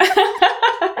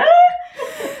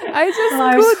 I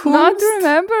just could not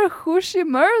remember who she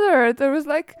murdered. There was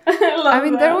like,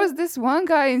 there was this one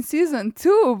guy in season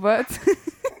 2, but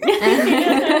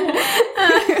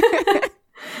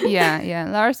yeah,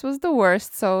 Lars was the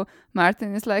worst. So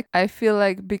Martin is like, I feel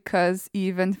like because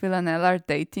Eve and Villanelle are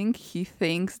dating, he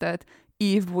thinks that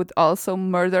Eve would also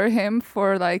murder him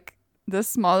for like the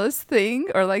smallest thing,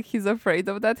 or like he's afraid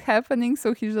of that happening.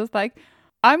 So he's just like,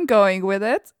 I'm going with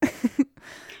it.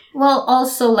 Well,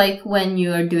 also, like, when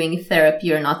you are doing therapy,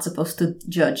 you're not supposed to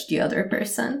judge the other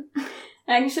person.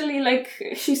 Actually, like,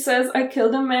 she says, I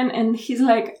killed a man, and he's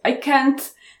like, I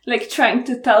can't, like, trying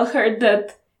to tell her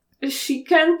that she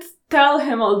can't tell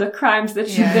him all the crimes that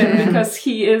she did because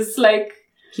he is, like...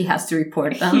 He has to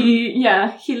report them. He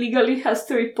legally has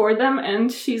to report them,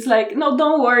 and she's like, no,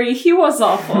 don't worry, he was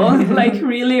awful, like,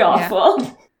 really awful.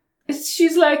 Yeah.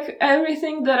 She's like,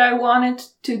 everything that I wanted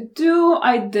to do,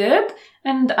 I did.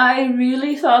 And I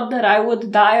really thought that I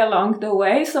would die along the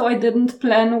way, so I didn't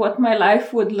plan what my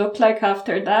life would look like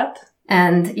after that.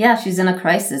 And yeah, she's in a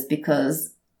crisis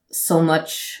because so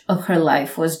much of her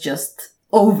life was just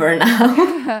over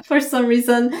now for some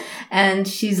reason. And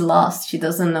she's lost. She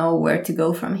doesn't know where to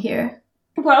go from here.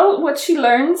 Well, what she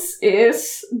learns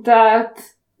is that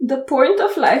the point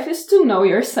of life is to know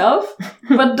yourself,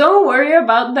 but don't worry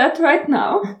about that right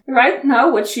now. Right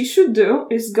now, what she should do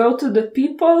is go to the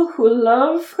people who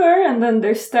love her and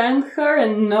understand her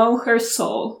and know her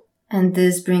soul. And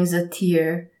this brings a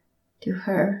tear to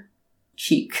her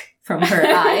cheek from her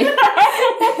eye.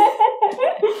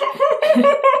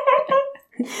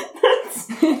 That's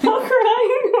how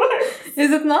crying works. Is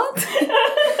it not?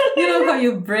 You know how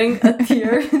you bring a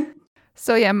tear?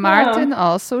 So yeah, Martin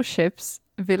also ships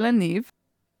Villeneuve,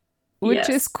 which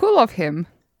is cool of him.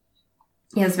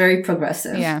 Yes, very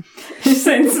progressive. Yeah.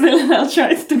 Since Villanelle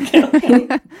tries to kill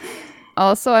him.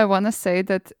 Also, I want to say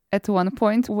that at one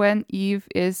point when Eve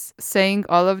is saying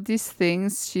all of these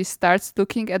things, she starts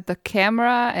looking at the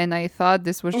camera, and I thought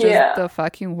this was just the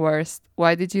fucking worst.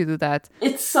 Why did you do that?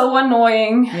 It's so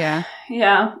annoying. Yeah.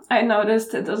 Yeah, I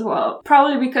noticed it as well.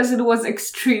 Probably because it was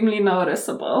extremely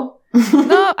noticeable.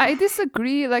 No, I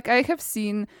disagree. Like, I have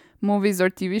seen movies or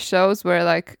TV shows where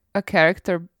like a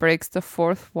character breaks the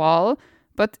fourth wall,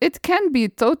 but it can be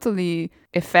totally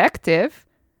effective.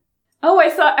 Oh,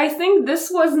 I think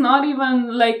this was not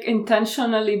even like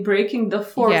intentionally breaking the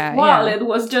fourth wall. Yeah. It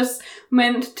was just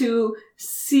meant to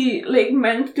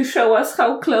show us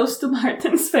how close to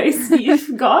Martin's face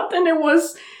Eve got, and it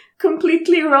was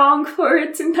completely wrong for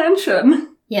its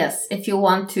intention. Yes, if you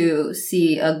want to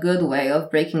see a good way of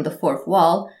breaking the fourth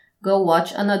wall, go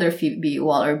watch another Phoebe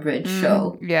Waller-Bridge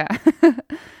show. Yeah.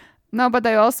 No, but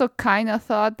I also kind of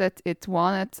thought that it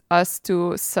wanted us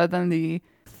to suddenly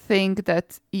think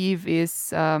that Eve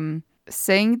is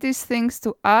saying these things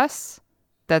to us.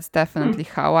 That's definitely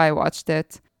how I watched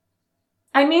it.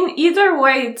 I mean, either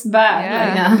way, it's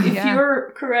bad. If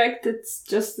you're correct, it's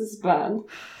just as bad.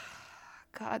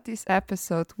 God, this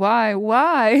episode.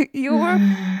 Why? You were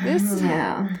this...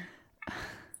 Yeah.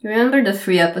 Remember the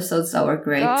 3 episodes that were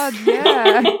great? God,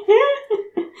 yeah.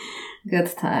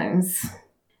 Good times.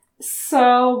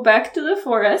 So, back to the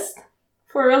forest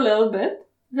for a little bit.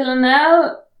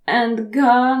 Villanelle and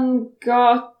Gunn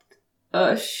got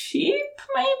a sheep,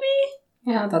 maybe?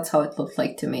 Yeah, that's how it looked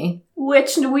like to me.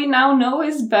 Which we now know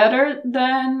is better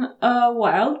than a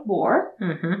wild boar.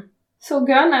 Mm-hmm. So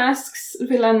Gunn asks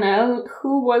Villanelle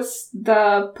who was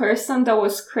the person that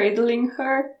was cradling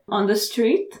her on the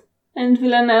street. And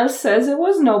Villanelle says it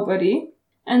was nobody.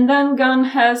 And then Gunn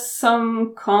has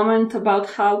some comment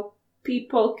about how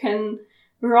people can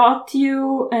rot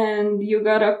you and you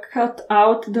gotta cut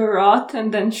out the rot,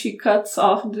 and then she cuts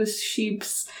off the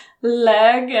sheep's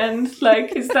leg, and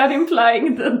like, is that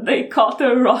implying that they caught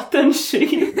a rotten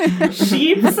sheep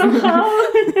somehow?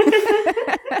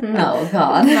 No,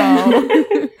 God.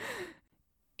 No.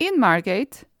 In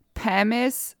Margate, Pam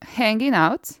is hanging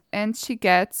out and she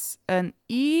gets an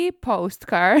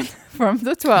e-postcard from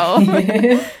the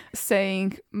 12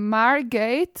 saying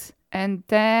Margate and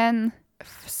then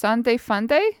Sunday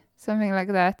Funday, something like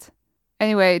that.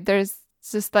 Anyway, there's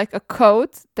just like a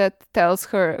code that tells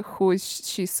her who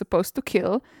she's supposed to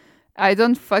kill. I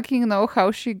don't fucking know how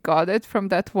she got it from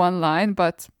that one line,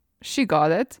 but she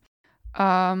got it.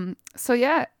 So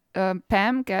yeah,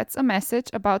 Pam gets a message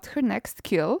about her next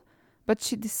kill, but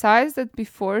she decides that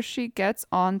before she gets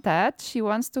on that, she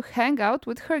wants to hang out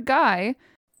with her guy.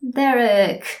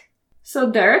 Derek. So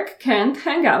Derek can't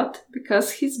hang out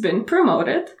because he's been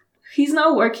promoted. He's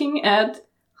now working at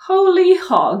Holy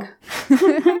Hog.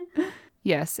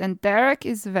 Yes, and Derek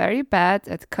is very bad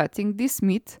at cutting this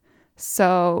meat,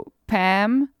 so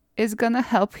Pam is gonna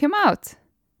help him out.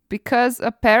 Because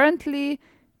apparently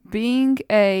being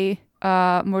a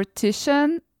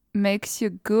mortician makes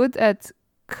you good at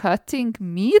cutting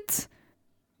meat?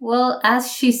 Well,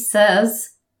 as she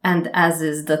says, and as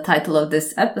is the title of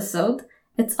this episode,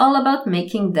 it's all about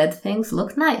making dead things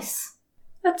look nice.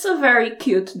 That's a very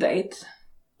cute date.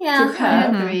 Yeah, I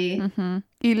agree. Mm-hmm.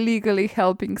 Illegally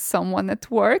helping someone at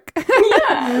work.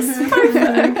 Yes,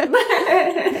 perfect.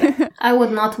 I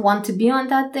would not want to be on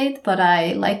that date, but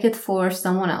I like it for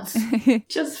someone else.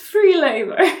 Just free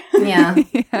labor. Yeah.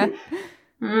 Yeah.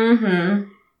 Mm-hmm.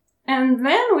 And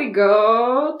then we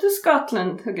go to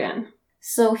Scotland again.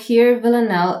 So here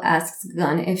Villanelle asks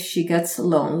Gunn if she gets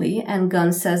lonely, and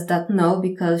Gunn says that no,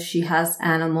 because she has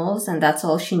animals and that's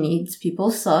all she needs. People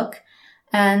suck.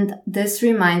 And this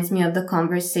reminds me of the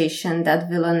conversation that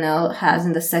Villanelle has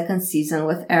in the second season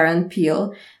with Aaron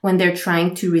Peel when they're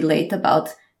trying to relate about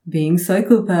being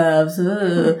psychopaths.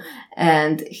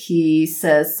 And he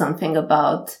says something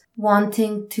about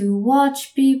wanting to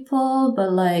watch people,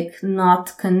 but like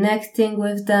not connecting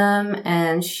with them.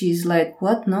 And she's like,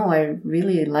 what? No, I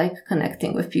really like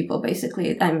connecting with people,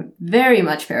 basically. I'm very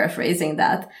much paraphrasing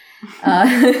that.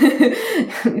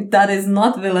 That is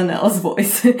not Villanelle's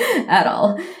voice at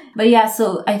all. But yeah,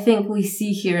 so I think we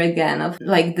see here again of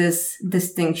like this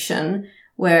distinction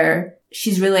where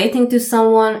she's relating to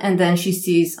someone and then she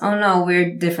sees, oh no,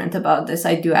 we're different about this.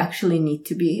 I do actually need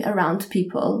to be around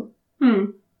people.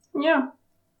 Yeah.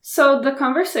 So the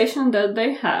conversation that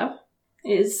they have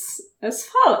is as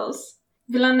follows.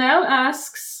 Villanelle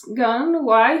asks Gunn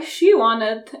why she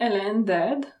wanted Hélène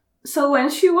dead. So when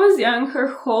she was young, her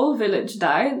whole village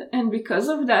died, and because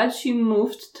of that, she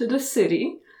moved to the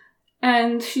city.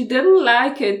 And she didn't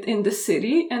like it in the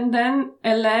city, and then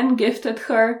Hélène gifted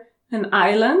her an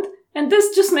island. And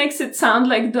this just makes it sound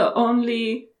like the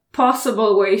only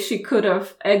possible way she could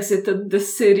have exited the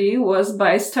city was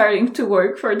by starting to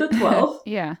work for the 12.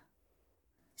 Yeah.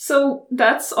 So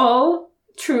that's all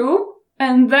true.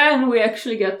 And then we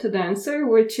actually get to the answer,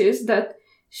 which is that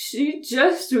she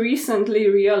just recently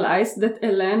realized that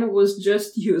Hélène was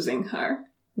just using her.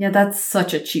 Yeah, that's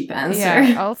such a cheap answer.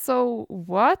 Yeah, also,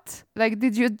 what? Like,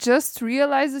 did you just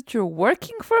realize that you're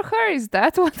working for her? Is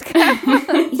that what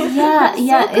happened?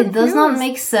 Yeah, it does not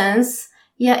make sense.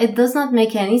 Yeah, it does not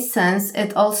make any sense.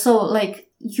 It also, like,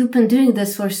 you've been doing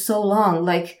this for so long.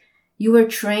 Like, you were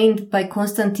trained by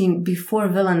Constantine before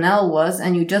Villanelle was,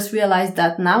 and you just realized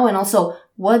that now. And also,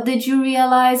 what did you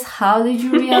realize? How did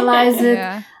you realize it?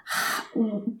 Yeah.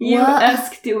 You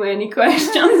ask too many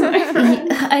questions, my friend.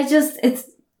 It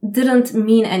didn't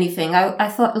mean anything. I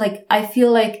thought, like, I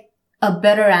feel like a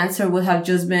better answer would have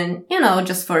just been,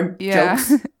 just for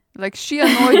jokes. Like, she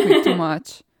annoyed me too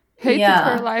much. Hated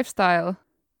her lifestyle.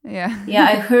 Yeah. Yeah,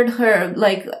 I heard her,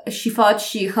 like, she thought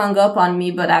she hung up on me,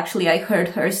 but actually I heard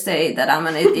her say that I'm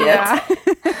an idiot. Yeah.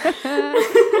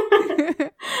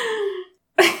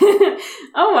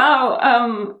 Oh,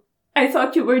 wow. I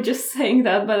thought you were just saying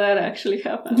that, but that actually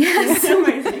happened. Yes.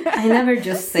 Amazing. I never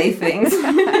just say things.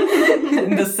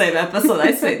 In the same episode,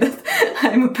 I say that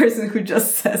I'm a person who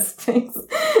just says things.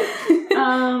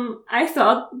 I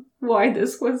thought why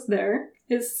this was there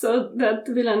is so that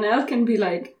Villanelle can be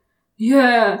like,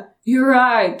 yeah, you're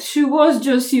right, she was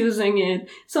just using it.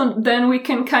 So then we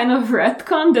can kind of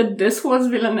retcon that this was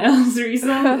Villanelle's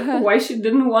reason why she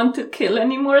didn't want to kill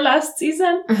anymore last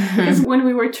season. Because when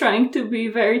we were trying to be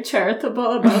very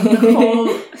charitable about the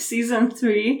whole season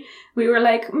 3, we were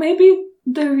like, maybe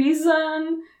the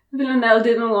reason Villanelle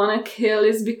didn't want to kill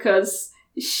is because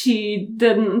she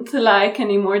didn't like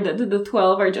anymore that the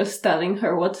 12 are just telling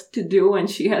her what to do when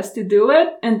she has to do it.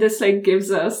 And this like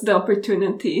gives us the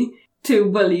opportunity to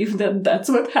believe that that's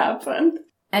what happened.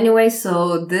 Anyway,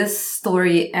 so this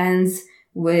story ends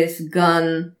with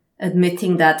Gunn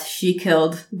admitting that she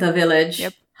killed the village.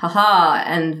 Yep. Haha,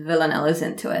 and Villanelle is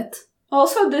into it.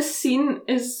 Also, this scene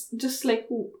is just like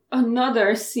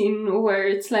another scene where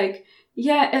it's like,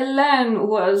 yeah, Hélène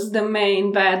was the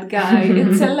main bad guy.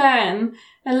 It's Hélène.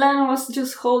 Hélène was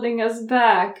just holding us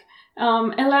back.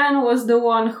 Hélène was the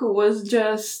one who was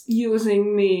just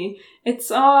using me.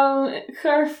 It's all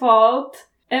her fault.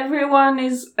 Everyone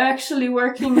is actually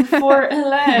working for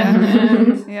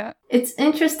Hélène. Yeah. It's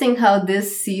interesting how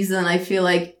this season, I feel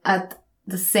like at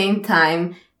the same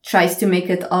time, tries to make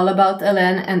it all about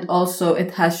Hélène, and also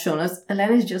it has shown us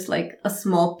Hélène is just like a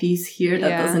small piece here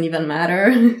that doesn't even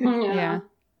matter. Yeah.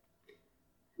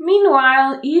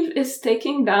 Meanwhile, Eve is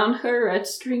taking down her red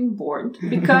string board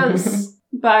because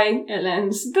by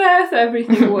Hélène's death,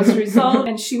 everything was resolved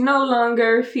and she no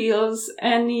longer feels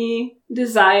any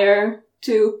desire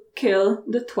to kill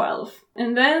the 12.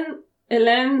 And then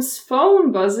Hélène's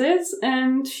phone buzzes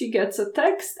and she gets a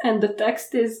text, and the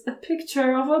text is a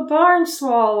picture of a barn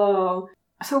swallow.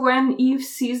 So when Eve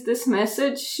sees this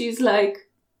message, she's like,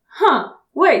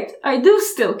 wait, I do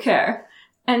still care.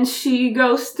 And she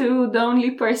goes to the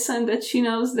only person that she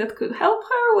knows that could help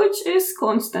her, which is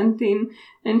Konstantin.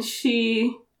 And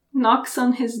she knocks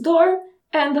on his door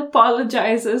and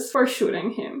apologizes for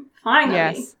shooting him. Finally.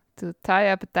 Yes, to tie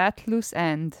up that loose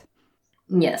end.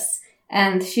 Yes.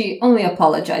 And she only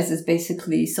apologizes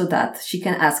basically so that she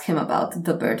can ask him about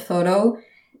the bird photo.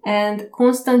 And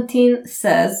Konstantin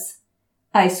says,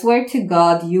 I swear to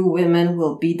God, you women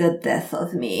will be the death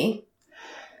of me.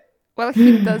 Well,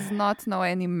 he does not know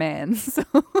any men, so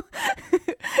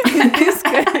in this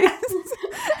case...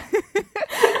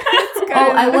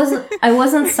 I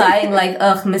wasn't sighing like,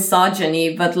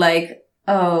 misogyny, but like,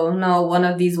 oh no, one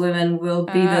of these women will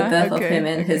be the death of him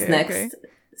in his next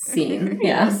scene.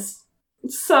 Yes.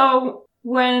 So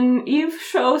when Eve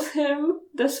shows him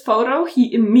this photo,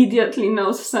 he immediately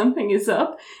knows something is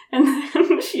up. And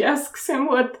then she asks him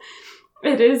what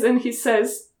it is, and he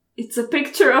says, it's a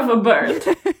picture of a bird,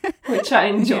 which I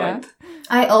enjoyed. Yeah.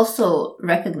 I also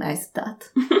recognized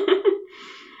that.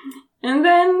 And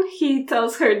then he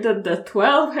tells her that the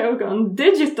 12 have gone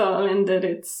digital and that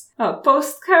it's a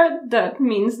postcard. That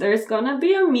means there's gonna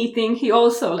be a meeting. He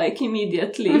also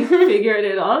immediately figured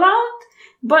it all out.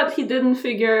 But he didn't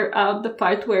figure out the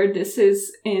part where this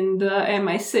is in the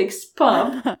MI6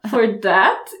 pub. For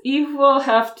that, Eve will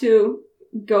have to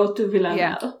go to Villanelle.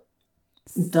 Yeah.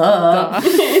 Duh.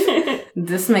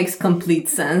 This makes complete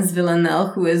sense. Villanelle,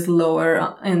 who is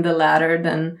lower in the ladder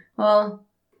than, well,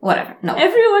 whatever. No.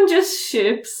 Everyone just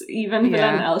ships even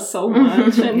Villanelle so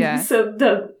much. And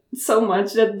so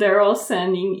much that they're all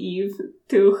sending Eve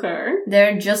to her.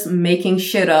 They're just making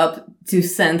shit up to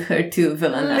send her to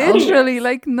Villanelle.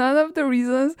 Literally, none of the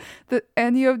reasons that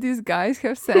any of these guys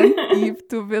have sent Eve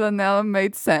to Villanelle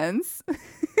made sense.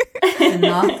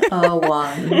 Not a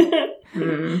one.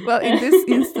 Well, in this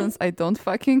instance, I don't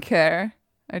fucking care.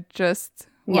 I just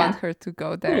want her to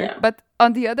go there. Yeah. But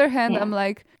on the other hand, I'm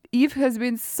like, Eve has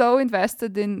been so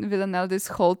invested in Villanelle this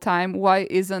whole time. Why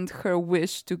isn't her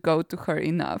wish to go to her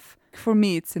enough? For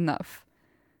me, it's enough.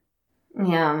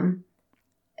 Yeah.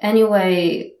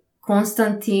 Anyway,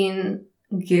 Konstantin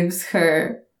gives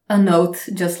her a note,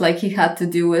 just like he had to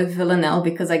do with Villanelle,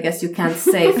 because I guess you can't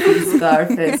say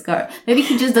Fisgar. Maybe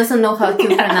he just doesn't know how to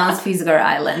pronounce Fisgar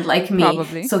Island, like me.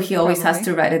 Probably. So he always has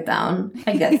to write it down.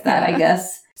 I get that, I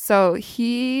guess. So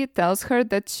he tells her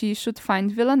that she should find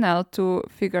Villanelle to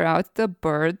figure out the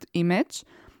bird image.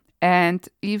 And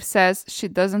Eve says she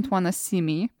doesn't want to see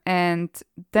me. And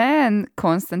then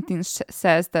Konstantin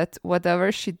says that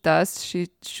whatever she does, she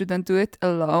shouldn't do it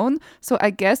alone. So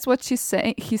I guess what he's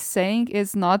saying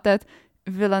is not that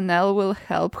Villanelle will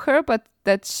help her, but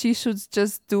that she should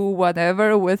just do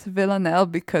whatever with Villanelle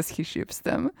because he ships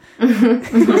them.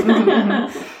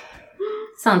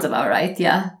 Sounds about right,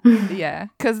 yeah. Yeah,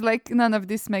 because none of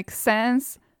this makes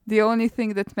sense. The only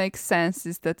thing that makes sense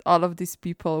is that all of these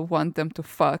people want them to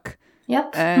fuck.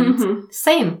 Yep. And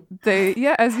same.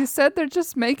 As you said, they're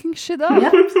just making shit up.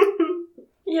 Yep.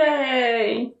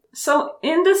 Yay! So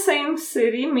in the same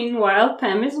city, meanwhile,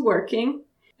 Pam is working.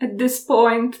 At this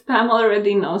point, Pam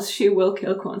already knows she will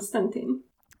kill Konstantin.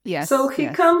 Yes. So he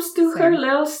comes to her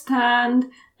little stand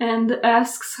and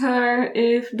asks her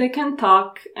if they can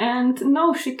talk. And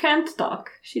no, she can't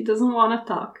talk. She doesn't want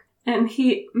to talk. And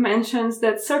he mentions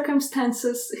that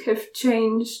circumstances have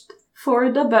changed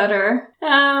for the better.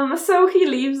 So he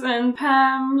leaves and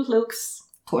Pam looks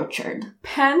tortured.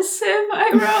 Pensive, I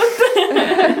wrote.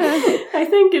 I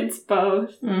think it's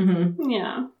both. Mm-hmm.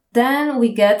 Yeah. Then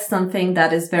we get something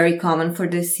that is very common for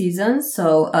this season.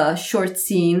 So a short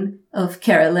scene of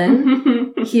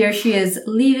Carolyn. Here she is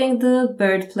leaving the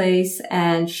birthplace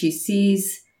and she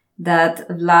sees that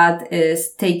Vlad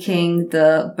is taking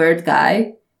the bird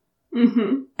guy.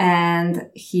 Mm-hmm. And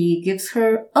he gives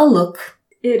her a look.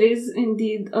 It is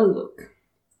indeed a look.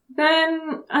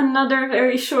 Then another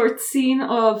very short scene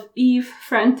of Eve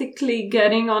frantically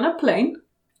getting on a plane.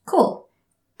 Cool.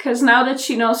 Because now that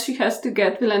she knows she has to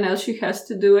get Villanelle, she has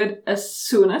to do it as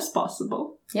soon as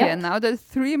possible. Yep. Yeah, now that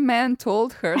 3 men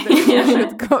told her that she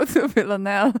should go to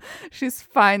Villanelle, she's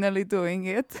finally doing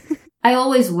it. I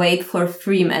always wait for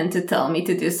 3 men to tell me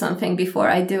to do something before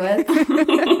I do it.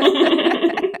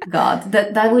 God,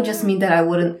 that would just mean that I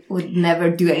would never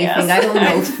do anything. Yes. I don't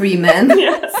know 3 men.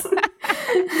 Yes.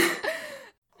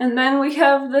 And then we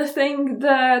have the thing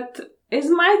that is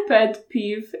my pet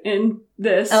peeve in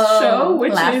this show,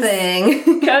 which laughing. is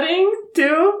cutting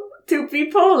to two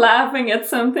people laughing at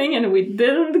something, and we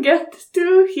didn't get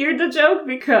to hear the joke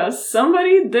because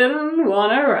somebody didn't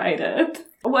want to write it.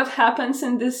 What happens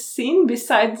in this scene,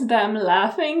 besides them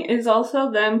laughing, is also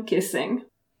them kissing.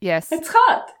 Yes. It's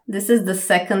hot. This is the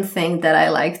second thing that I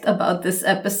liked about this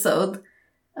episode.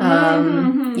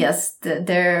 Yes,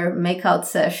 their makeout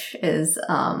sesh is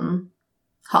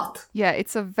hot. Yeah,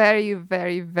 it's a very,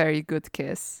 very, very good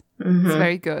kiss. Mm-hmm. It's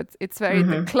very good. It's very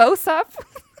the close-up.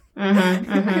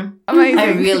 Amazing.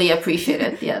 I really appreciate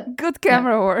it, yeah. Good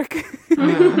camera work.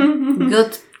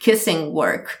 Good kissing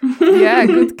work. Yeah,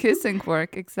 good kissing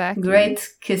work, exactly. Great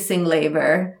kissing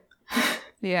labor.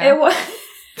 Yeah.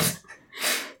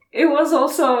 It was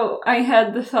also, I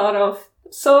had the thought of,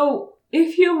 so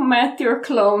if you met your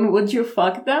clone, would you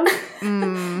fuck them?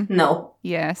 No.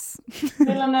 Yes.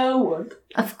 Villanelle would.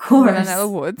 Of course.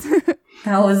 Villanelle would.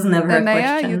 That was never a Anaya,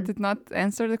 question. you did not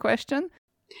answer the question?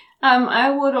 I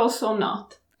would also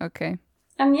not. Okay.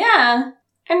 And yeah,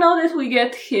 I know that we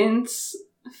get hints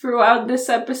throughout this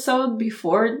episode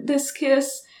before this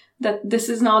kiss that this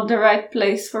is not the right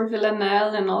place for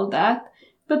Villanelle and all that.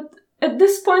 But at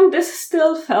this point, this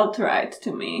still felt right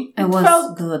to me. It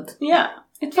was good. Yeah.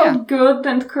 It felt good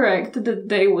and correct that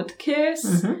they would kiss.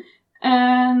 Mm-hmm.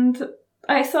 And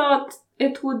I thought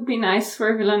it would be nice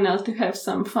for Villanelle to have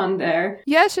some fun there.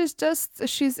 Yeah,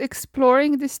 she's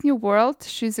exploring this new world.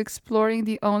 She's exploring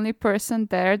the only person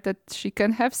there that she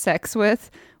can have sex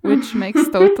with, which makes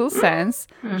total sense.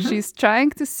 Mm-hmm. She's trying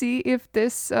to see if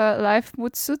this life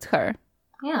would suit her.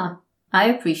 Yeah, I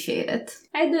appreciate it.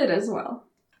 I did as well.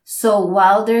 So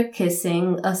while they're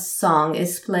kissing, a song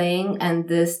is playing, and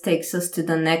this takes us to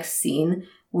the next scene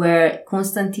where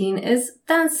Konstantin is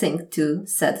dancing to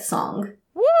said song.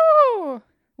 Woo!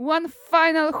 One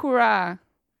final hurrah!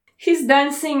 He's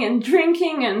dancing and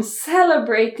drinking and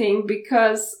celebrating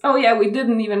because, oh yeah, we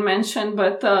didn't even mention,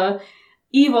 but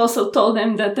Eve also told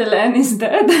him that Elen is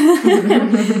dead.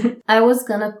 I was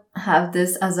gonna have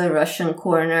this as a Russian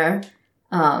corner.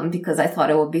 Because I thought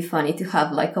it would be funny to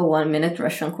have like a 1-minute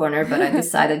Russian corner, but I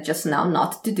decided just now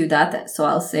not to do that, so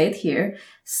I'll say it here.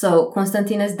 So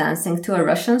Konstantin is dancing to a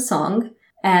Russian song,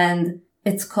 and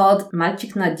it's called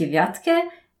Malchik na devyatke,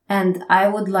 and I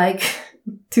would like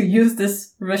to use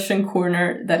this Russian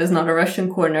corner that is not a Russian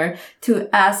corner to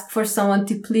ask for someone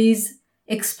to please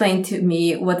explain to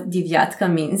me what devyatka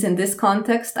means in this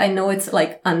context. I know it's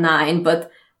like a 9,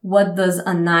 but what does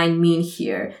a 9 mean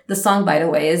here? The song, by the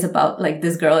way, is about, like,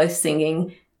 this girl is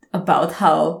singing about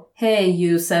how, hey,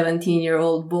 you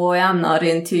 17-year-old boy, I'm not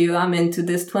into you, I'm into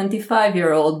this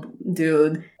 25-year-old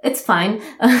dude. It's fine.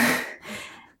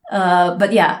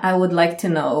 But yeah, I would like to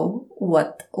know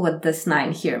what this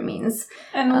 9 here means.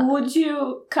 And would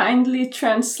you kindly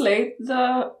translate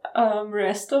the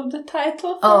rest of the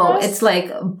title for us? It's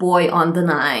like Boy on the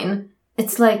 9.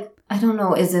 It's like, I don't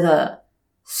know, is it a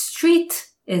street?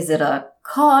 Is it a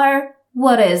car?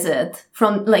 What is it?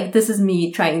 From, like, this is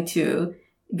me trying to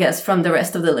guess from the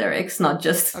rest of the lyrics, not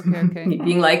just Okay. me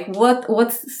being like,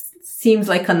 what seems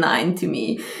like a 9 to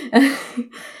me.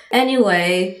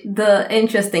 Anyway, the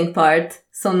interesting part,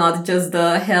 so not just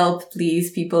the help,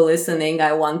 please, people listening,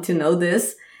 I want to know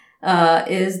this,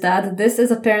 is that this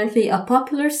is apparently a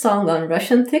popular song on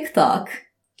Russian TikTok.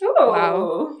 Oh.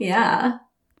 Wow. Yeah.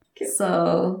 Cute.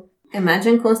 So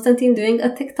imagine Konstantin doing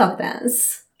a TikTok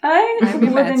dance. I I'm would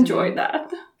imagining. enjoy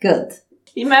that. Good.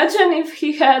 Imagine if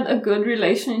he had a good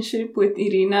relationship with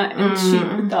Irina and she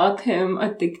taught him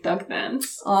a TikTok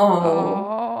dance.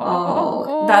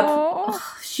 Oh, that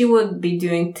She would be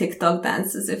doing TikTok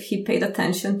dances if he paid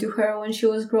attention to her when she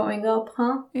was growing up,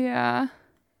 huh? Yeah.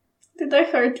 Did I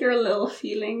hurt your little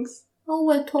feelings? Oh,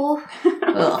 little.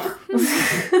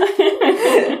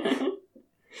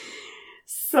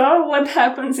 So, what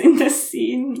happens in this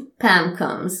scene? Pam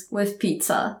comes with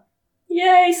pizza.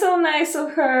 Yay, so nice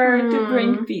of her to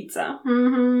bring pizza.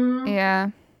 Mm-hmm. Yeah.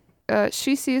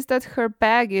 She sees that her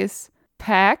bag is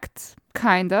packed,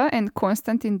 kinda, and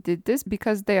Konstantin did this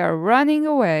because they are running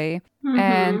away. Mm-hmm.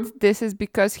 And this is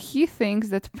because he thinks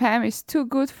that Pam is too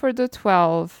good for the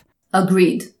 12.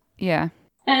 Agreed. Yeah.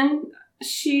 And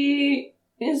she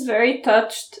is very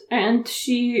touched and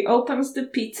she opens the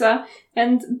pizza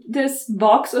and this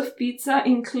box of pizza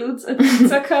includes a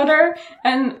pizza cutter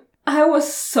and I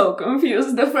was so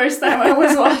confused the first time I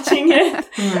was watching it.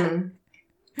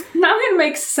 Now it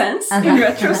makes sense in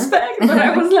retrospect, but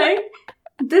I was like,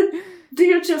 do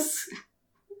you just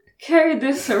carry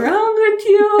this around with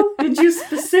you? Did you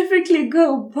specifically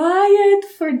go buy it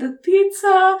for the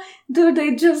pizza? Do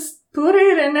they just put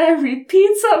it in every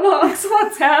pizza box?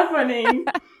 What's happening?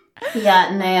 Yeah,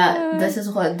 Naya, this is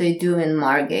what they do in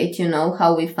Margate. You know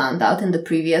how we found out in the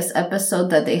previous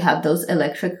episode that they have those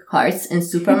electric carts in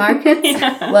supermarkets?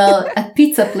 Yeah. Well, at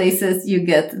pizza places, you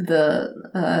get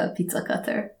the pizza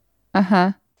cutter.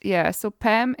 Uh-huh. Yeah, so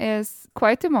Pam is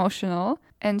quite emotional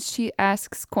and she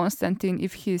asks Konstantin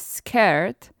if he's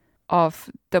scared of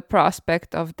the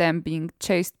prospect of them being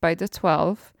chased by the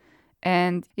 12.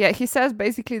 And yeah, he says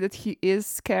basically that he is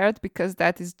scared because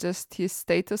that is just his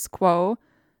status quo,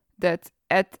 that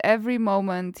at every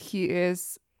moment he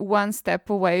is one step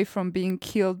away from being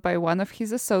killed by one of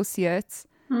his associates.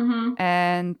 Mm-hmm.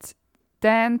 And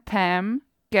then Pam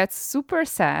gets super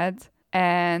sad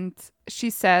and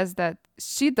she says that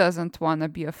she doesn't want to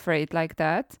be afraid like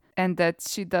that and that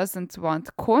she doesn't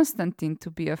want Konstantin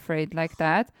to be afraid like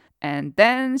that. And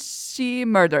then she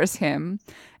murders him.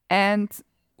 And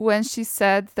when she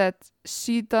said that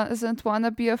she doesn't want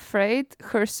to be afraid,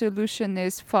 her solution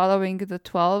is following the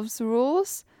 12's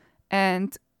rules.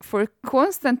 And for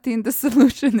Konstantin, the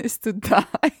solution is to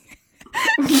die.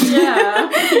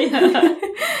 Yeah.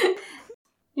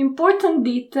 Important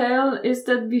detail is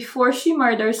that before she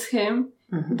murders him,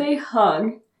 they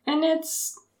hug. And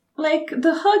it's like,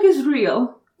 the hug is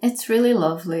real. It's really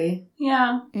lovely.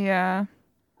 Yeah. Yeah.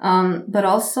 But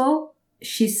also,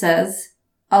 she says,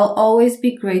 I'll always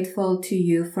be grateful to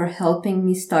you for helping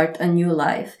me start a new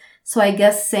life. So I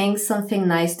guess saying something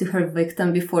nice to her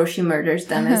victim before she murders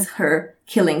them is her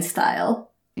killing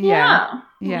style. Yeah.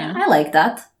 I like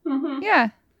that. Mm-hmm. Yeah,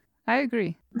 I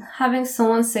agree. Having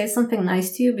someone say something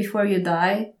nice to you before you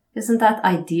die, isn't that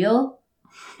ideal?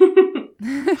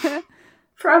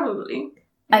 Probably.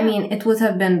 I mean, it would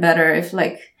have been better if,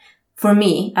 like, for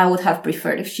me, I would have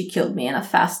preferred if she killed me in a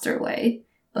faster way.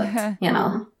 But, you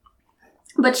know.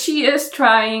 But she is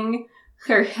trying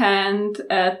her hand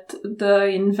at the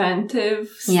inventive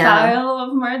style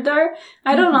of murder.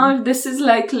 I don't know if this is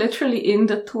like literally in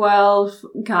the 12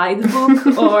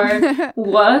 guidebook or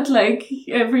what. Like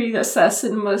every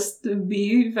assassin must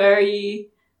be very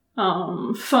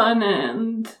fun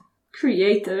and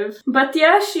creative. But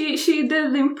yeah, she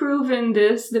did improve in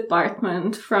this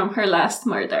department from her last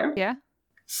murder. Yeah.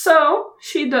 So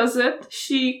she does it.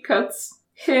 She cuts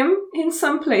him in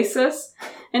some places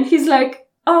and he's like,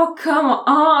 oh, come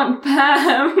on,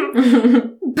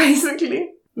 Pam. Basically.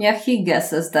 Yeah, he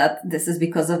guesses that this is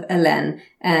because of Hélène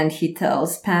and he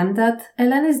tells Pam that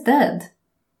Hélène is dead.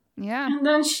 Yeah. And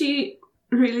then she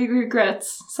really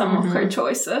regrets some of her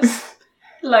choices.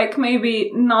 Like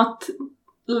maybe not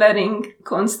letting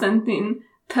Konstantin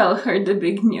tell her the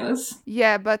big news.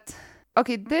 Yeah, but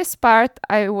okay, this part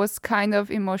I was kind of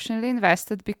emotionally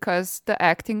invested because the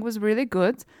acting was really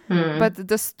good, but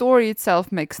the story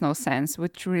itself makes no sense,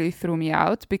 which really threw me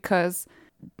out because,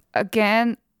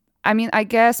 again, I mean, I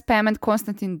guess Pam and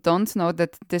Konstantin don't know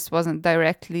that this wasn't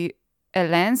directly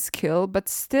Hélène's kill, but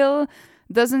still,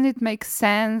 doesn't it make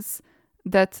sense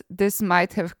that this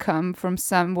might have come from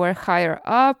somewhere higher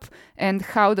up? And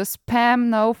how does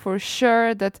Pam know for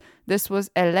sure that this was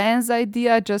Hélène's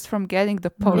idea just from getting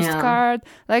the postcard?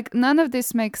 Like, none of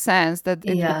this makes sense that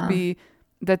it would be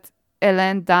that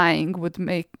Hélène dying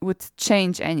would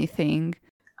change anything.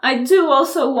 I do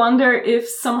also wonder if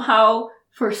somehow,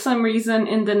 for some reason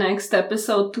in the next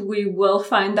episode, we will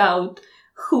find out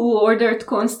who ordered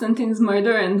Konstantin's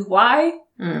murder and why.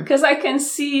 Because I can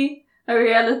see a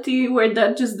reality where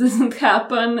that just doesn't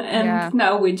happen and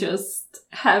now we just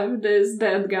have this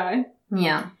dead guy.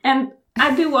 Yeah. And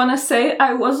I do want to say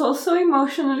I was also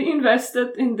emotionally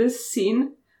invested in this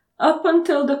scene. up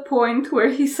until the point where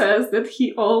he says that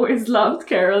he always loved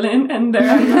Carolyn, and there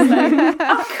I was like,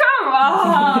 oh, come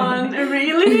on,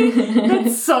 really?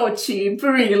 That's so cheap,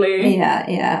 really.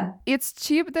 Yeah. It's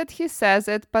cheap that he says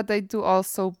it, but I do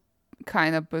also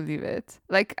kind of believe it.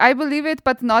 Like, I believe it,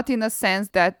 but not in a sense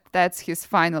that that's his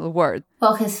final word.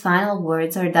 Well, his final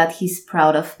words are that he's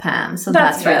proud of Pam, so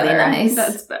that's really nice.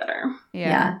 That's better.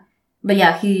 Yeah. But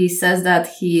yeah, he says that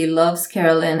he loves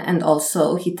Carolyn, and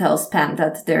also he tells Pam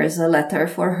that there is a letter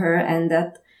for her and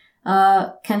that,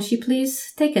 can she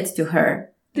please take it to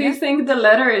her? Do you think the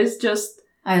letter is just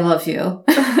I love you.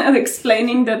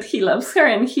 explaining that he loves her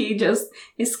and he just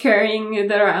is carrying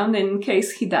it around in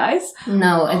case he dies?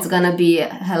 No, it's gonna be,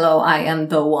 hello, I am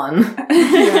the one.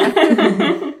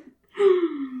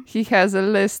 He has a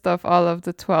list of all of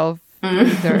the 12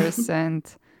 leaders and...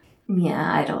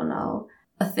 Yeah, I don't know.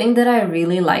 A thing that I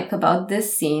really like about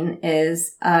this scene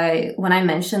is when I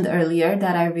mentioned earlier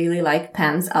that I really like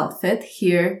Pam's outfit,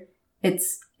 here it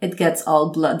gets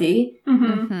all bloody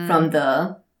from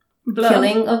the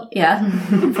killing of,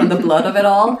 from the blood of it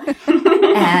all.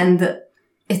 And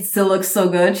it still looks so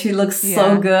good. She looks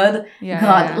so good.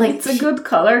 God, like it's a good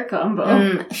color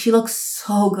combo. She looks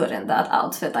so good in that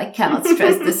outfit. I cannot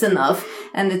stress this enough.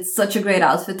 And it's such a great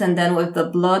outfit. And then with the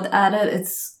blood added,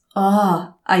 it's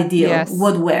ideal. Yes.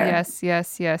 Would wear. Yes. With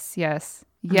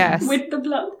the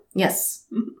blood. Yes.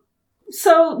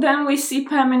 So then we see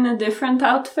Pam in a different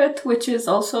outfit, which is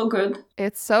also good.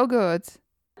 It's so good.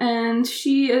 And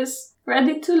she is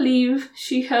ready to leave.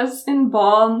 She has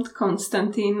embalmed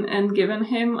Konstantin and given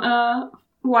him a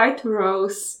white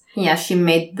rose. Yeah, she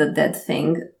made the dead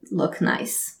thing look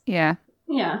nice. Yeah,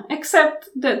 except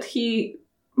that he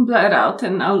bled out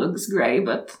and now looks grey,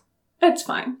 but it's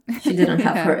fine. She didn't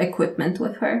have her equipment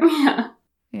with her.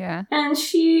 Yeah. And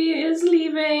she is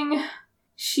leaving.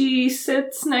 She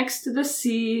sits next to the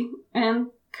sea and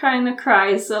kind of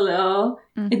cries a little.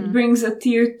 It brings a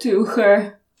tear to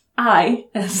her eye,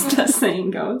 as the saying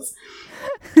goes.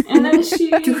 And then she...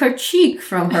 to her cheek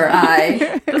from her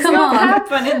eye. Doesn't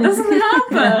happen. It doesn't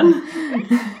happen.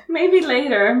 Maybe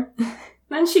later.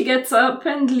 Then she gets up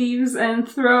and leaves and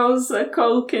throws a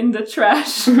Coke in the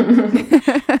trash.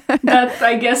 That,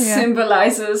 I guess,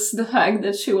 symbolizes the fact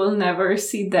that she will never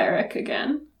see Derek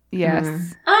again.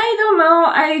 Yes. I don't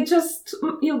know.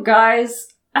 You guys,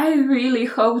 I really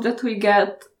hope that we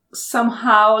get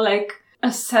somehow like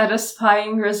a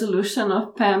satisfying resolution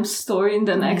of Pam's story in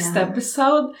the next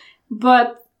episode.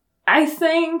 But I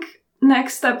think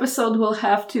next episode will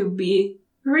have to be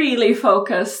really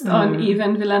focused on Eve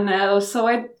Villanelle. So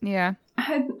I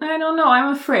don't know.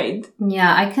 I'm afraid.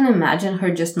 Yeah, I can imagine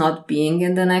her just not being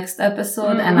in the next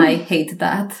episode, and I hate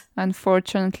that.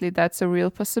 Unfortunately, that's a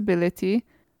real possibility.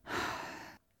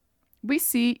 We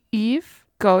see Eve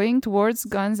going towards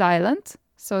Gunn's Island.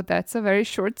 So that's a very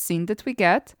short scene that we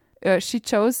get. She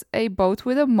chose a boat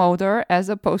with a motor as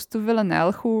opposed to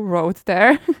Villanelle, who rode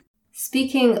there.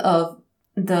 Speaking of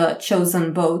the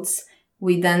chosen boats,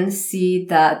 we then see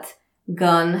that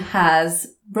Gunn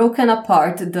has broken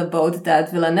apart the boat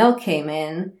that Villanelle came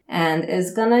in and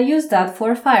is gonna use that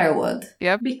for firewood.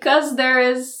 Yep. Because there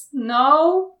is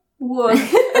no wood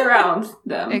around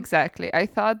them. Exactly. I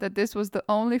thought that this was the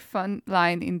only fun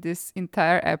line in this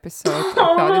entire episode. I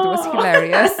thought it was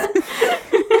hilarious.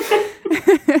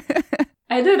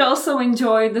 I did also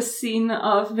enjoy the scene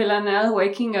of Villanelle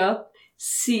waking up,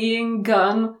 seeing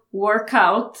Gunn work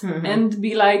out and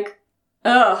be like,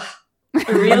 ugh,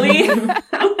 really?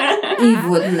 Eve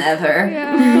would never.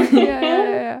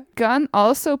 Yeah. Gunn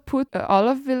also put all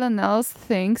of Villanelle's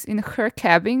things in her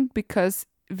cabin because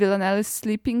Villanelle is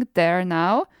sleeping there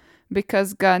now,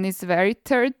 because Gunn is very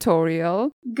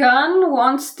territorial. Gunn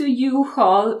wants to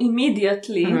U-Haul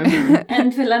immediately,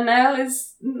 and Villanelle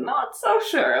is not so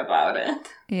sure about it.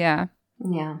 Yeah.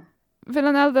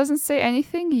 Villanelle doesn't say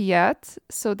anything yet,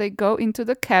 so they go into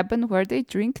the cabin where they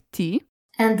drink tea.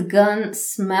 And Gunn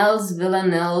smells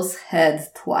Villanelle's head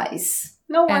twice.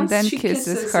 No, and once then she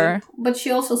kisses her. It. But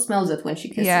she also smells it when she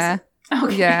kisses it.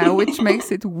 Okay. Yeah, which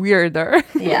makes it weirder.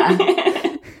 Yeah.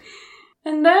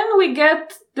 And then we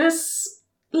get this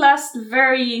last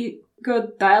very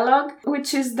good dialogue,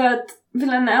 which is that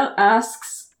Villanelle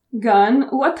asks Gunn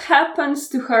what happens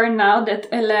to her now that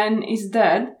Hélène is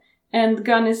dead. And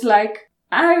Gunn is like,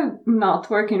 I'm not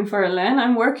working for Hélène,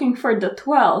 I'm working for the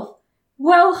 12.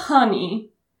 Well, honey,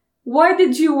 why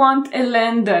did you want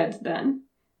Hélène dead then?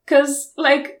 'Cause,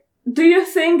 do you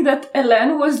think that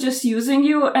Hélène was just using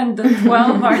you and the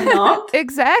 12 are not?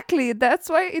 Exactly. That's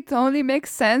why it only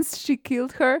makes sense she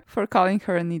killed her for calling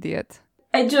her an idiot.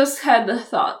 I just had a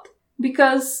thought.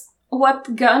 Because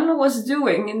what Gunn was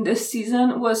doing in this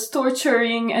season was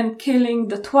torturing and killing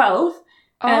the 12.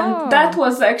 And that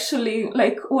was actually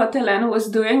like what Elena was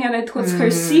doing, and it was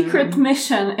her secret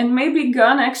mission. And maybe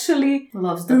Gunn actually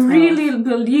loves the 12. Really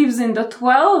believes in the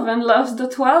 12 and loves the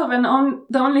 12. And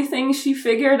the only thing she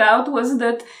figured out was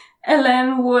that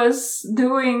Ellen was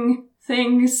doing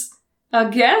things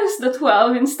against the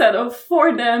 12 instead of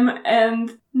for them,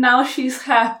 and now she's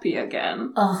happy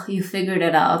again. Oh, you figured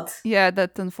it out. Yeah,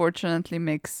 that unfortunately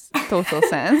makes total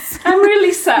sense. I'm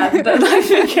really sad that I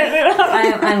figured it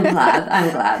out. I'm glad.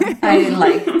 I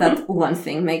like that one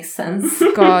thing makes sense.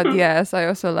 God, yes, I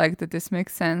also like that this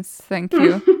makes sense. Thank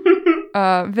you.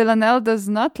 Villanelle does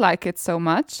not like it so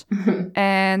much,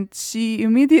 and she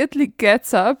immediately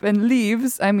gets up and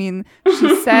leaves. I mean,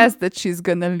 she says that she's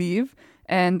gonna leave,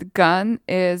 and Gunn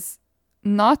is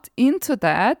not into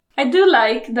that. I do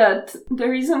like that the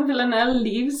reason Villanelle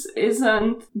leaves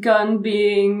isn't Gunn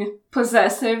being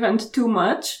possessive and too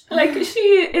much. Like,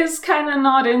 she is kind of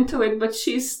not into it, but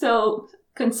she's still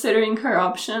considering her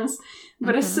options.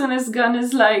 But as soon as Gunn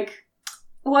is like,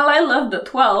 well, I love the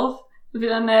 12,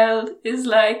 Villanelle is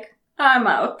like, I'm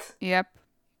out. Yep.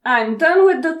 I'm done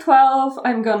with the 12.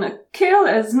 I'm gonna kill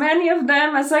as many of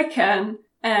them as I can.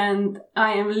 And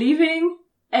I am leaving,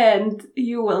 and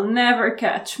you will never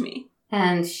catch me.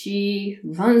 And she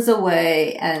runs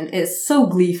away and is so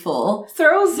gleeful.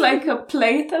 Throws like a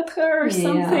plate at her or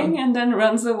something and then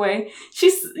runs away.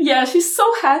 She's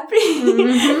so happy.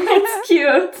 It's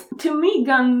cute. To me,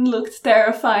 Gunn looked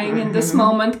terrifying in this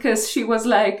moment because she was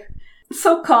like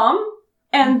so calm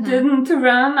and didn't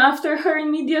run after her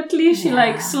immediately. She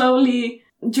like slowly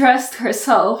dressed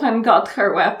herself and got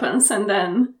her weapons and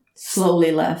then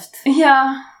slowly left.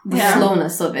 Yeah. The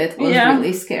slowness of it was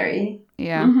really scary.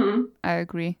 Yeah, I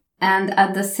agree. And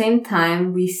at the same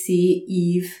time, we see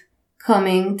Eve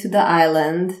coming to the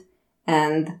island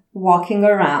and walking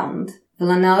around.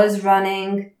 Villanelle is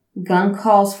running. Gunn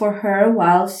calls for her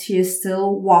while she is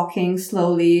still walking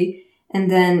slowly.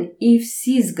 And then Eve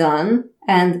sees Gunn,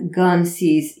 and Gunn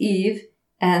sees Eve,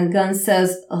 and Gunn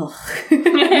says, ugh.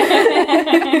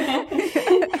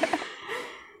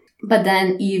 But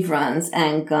then Eve runs,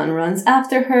 and Gunn runs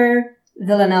after her.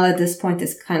 Villanelle at this point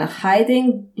is kind of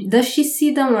hiding. Does she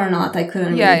see them or not? I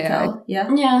couldn't really tell.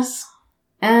 Yeah? Yes.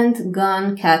 And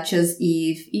Gunn catches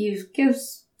Eve. Eve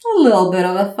gives a little bit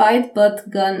of a fight, but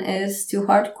Gunn is too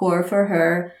hardcore for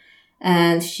her.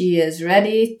 And she is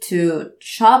ready to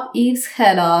chop Eve's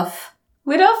head off.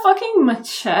 With a fucking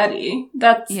machete.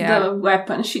 That's the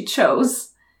weapon she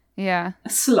chose. Yeah.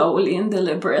 Slowly and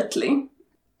deliberately.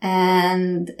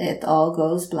 And it all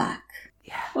goes black.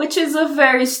 Yeah. Which is a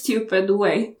very stupid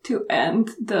way to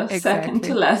end the second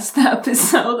to last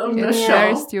episode of the show. It's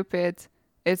very stupid.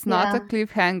 It's not a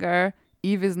cliffhanger.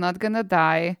 Eve is not gonna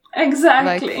die.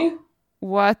 Exactly. Like,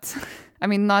 what? I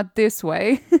mean, not this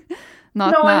way.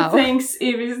 Not no now. one thinks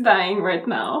Eve is dying right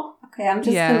now. Okay, I'm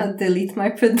just gonna delete my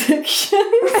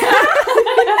prediction.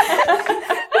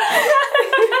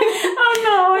 Oh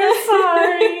no, I'm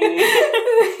sorry.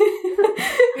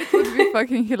 It would be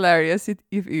fucking hilarious if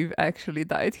Eve actually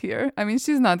died here. I mean,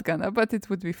 she's not gonna, but it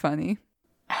would be funny.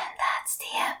 And that's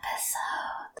the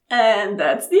episode. And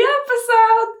that's the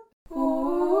episode.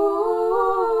 Ooh.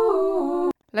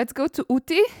 Let's go to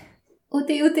Uti.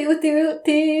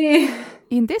 Uti.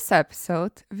 In this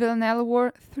episode, Villanelle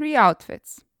wore 3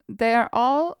 outfits. They are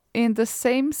all in the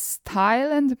same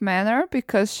style and manner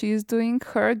because she's doing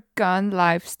her Gunn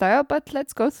lifestyle, but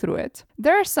let's go through it.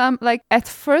 There are some, like, at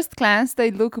first glance,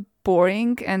 they look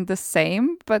boring and the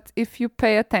same, but if you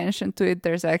pay attention to it,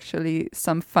 there's actually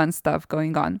some fun stuff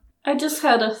going on. I just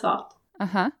had a thought.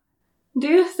 Uh-huh. Do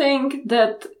you think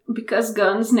that because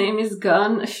Gunn's name is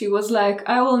Gunn, she was like,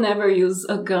 I will never use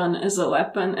a gun as a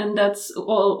weapon, and that's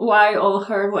why all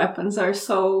her weapons are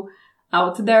so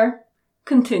out there?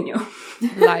 Continue.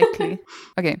 Likely.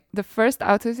 Okay, the first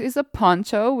outfit is a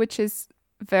poncho, which is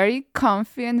very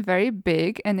comfy and very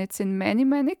big, and it's in many,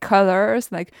 many colors,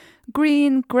 like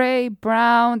green, gray,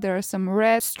 brown. There are some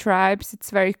red stripes.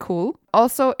 It's very cool.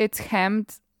 Also, it's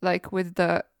hemmed like with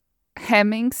the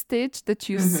hemming stitch that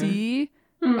you see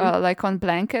like on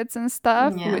blankets and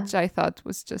stuff, which I thought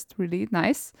was just really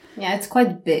nice. Yeah, it's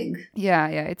quite big. Yeah,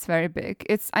 it's very big.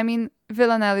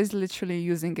 Villanelle is literally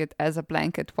using it as a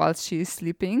blanket while she's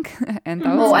sleeping and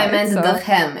outside. Oh, I meant the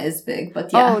hem is big,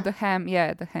 but yeah. Oh, the hem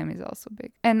is also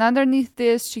big. And underneath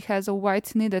this, she has a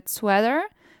white knitted sweater,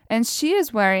 and she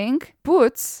is wearing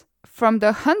boots from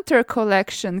the Hunter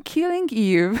collection, Killing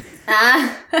Eve.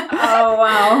 Oh,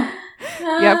 wow.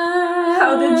 Yep.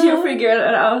 How did you figure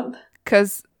that out?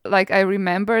 Because, like, I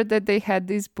remember that they had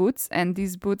these boots, and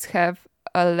these boots have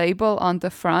a label on the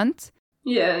front.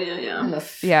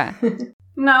 Yeah.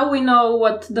 Now we know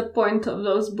what the point of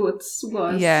those boots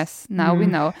was. Yes, now we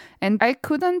know. And I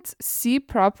couldn't see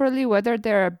properly whether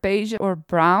they're beige or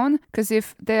brown, because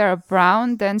if they are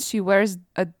brown, then she wears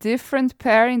a different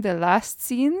pair in the last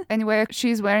scene. Anyway,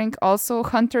 she's wearing also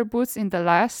hunter boots in the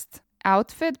last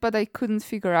outfit, but I couldn't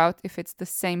figure out if it's the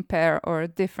same pair or a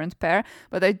different pair.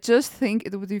 But I just think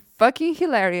it would be fucking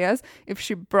hilarious if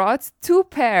she brought 2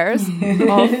 pairs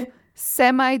of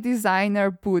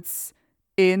semi-designer boots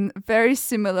in very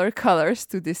similar colors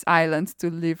to this island to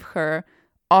live her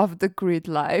off-the-grid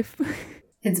life.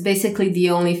 It's basically the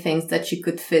only things that she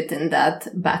could fit in that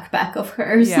backpack of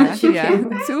hers. Yeah.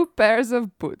 2 pairs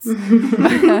of boots.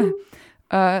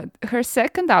 Her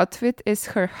second outfit is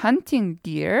her hunting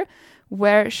gear,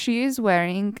 where she is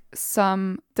wearing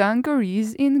some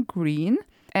dungarees in green,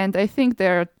 and I think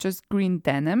they're just green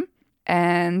denim,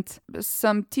 and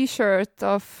some t-shirt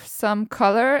of some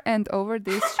color, and over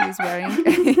this she's wearing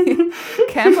a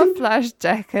camouflage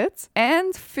jacket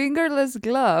and fingerless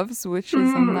gloves, which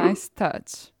is a nice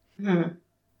touch.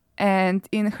 And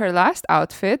in her last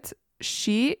outfit,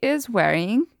 she is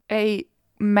wearing a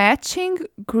matching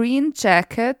green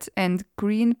jacket and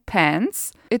green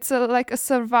pants. It's like a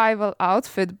survival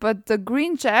outfit, but the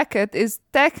green jacket is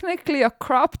technically a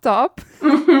crop top.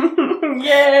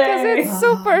 Yay! Because it's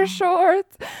super short.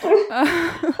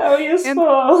 How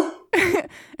useful!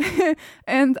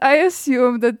 And I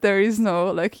assume that there is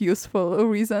no like useful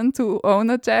reason to own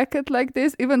a jacket like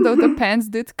this, even though the pants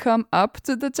did come up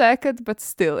to the jacket, but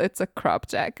still it's a crop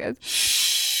jacket.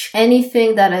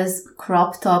 Anything that is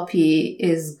crop toppy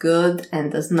is good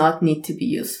and does not need to be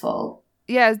useful.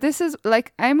 Yeah, this is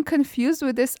like, I'm confused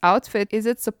with this outfit. Is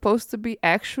it supposed to be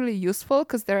actually useful?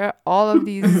 Because there are all of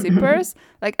these zippers.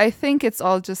 Like, I think it's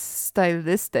all just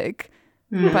stylistic.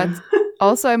 But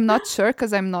also, I'm not sure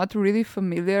because I'm not really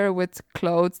familiar with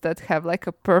clothes that have like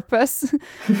a purpose.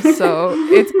 So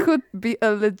it could be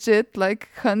a legit like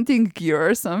hunting gear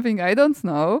or something. I don't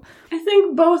know. I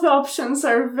think both options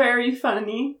are very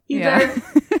funny. Either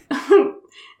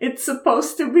it's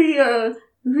supposed to be a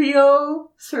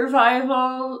real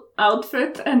survival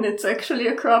outfit and it's actually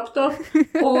a crop top,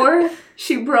 or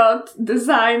she brought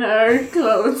designer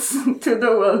clothes to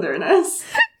the wilderness.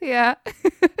 Yeah.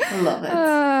 Love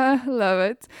it. Love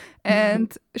it.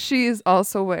 And she is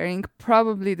also wearing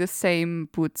probably the same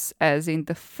boots as in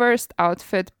the first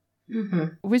outfit.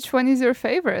 Which one is your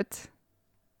favorite?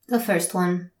 The first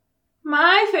one.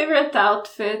 My favorite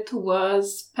outfit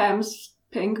was Pam's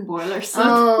pink boiler suit.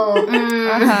 I'll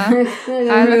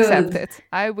accept it.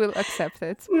 I will accept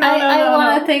it. I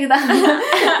want to take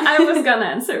that. I was gonna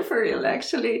answer for real,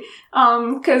 actually.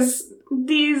 Because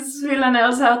these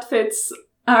Villanelle's outfits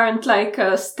aren't like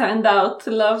a standout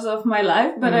loves of my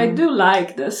life, but I do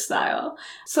like this style.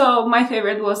 So my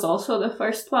favorite was also the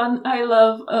first one. I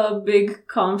love a big,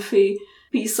 comfy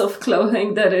piece of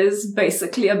clothing that is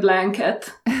basically a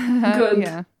blanket. Good.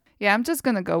 Yeah, I'm just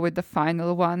gonna go with the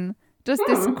final one. Just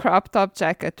this crop top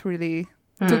jacket really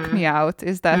took me out.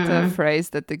 Is that a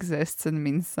phrase that exists and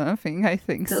means something? I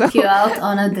think so. Took you out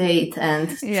on a date and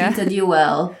treated you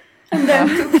well. And then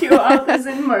took you out as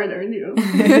in murdered you.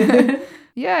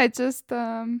 Yeah, I just,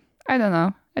 I don't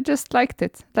know. I just liked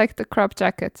it. Liked the crop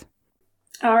jacket.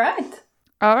 All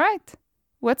right.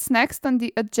 What's next on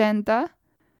the agenda?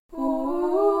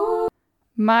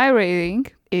 My rating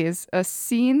is a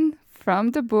scene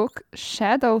from the book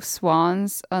Shadow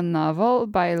Swans, a novel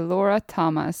by Laura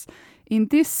Thomas. In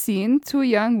this scene, 2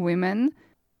 young women...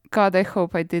 God, I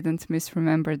hope I didn't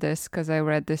misremember this because I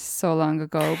read this so long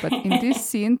ago. But in this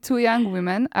scene, 2 young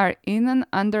women are in an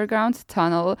underground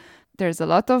tunnel. There's a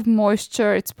lot of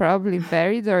moisture. It's probably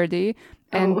very dirty.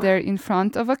 And they're in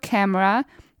front of a camera.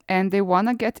 And they want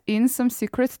to get in some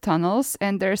secret tunnels.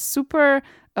 And their super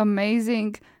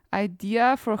amazing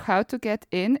idea for how to get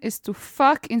in is to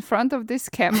fuck in front of this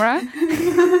camera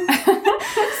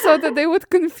so that they would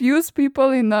confuse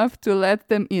people enough to let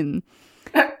them in.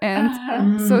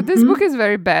 And so this book is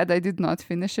very bad. I did not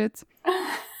finish it.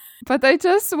 But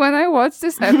when I watched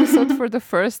this episode for the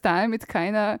first time, it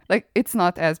kind of, like, it's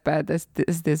not as bad as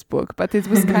this book, but it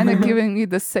was kind of giving me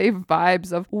the same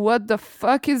vibes of what the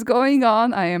fuck is going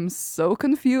on? I am so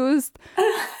confused.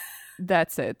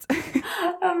 That's it.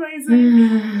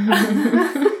 Amazing.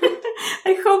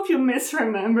 I hope you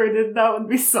misremembered it. That would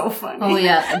be so funny. Oh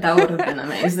yeah, that would have been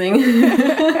amazing.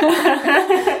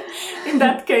 In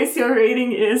that case, your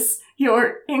rating is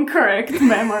your incorrect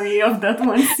memory of that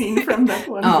one scene from that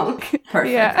one book.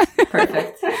 Perfect. Yeah.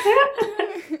 Perfect.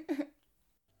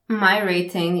 My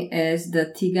rating is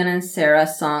the Tegan and Sara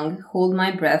song Hold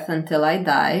My Breath Until I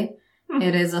Die.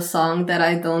 It is a song that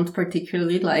I don't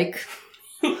particularly like.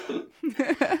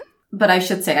 But I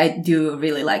should say I do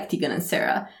really like Tegan and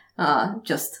Sara.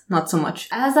 Just not so much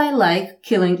as I like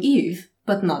Killing Eve,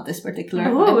 but not this particular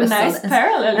episode. Nice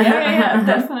parallel. Yeah,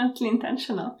 definitely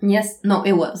intentional. Yes, no,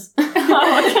 it was.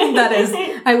 Okay. That is,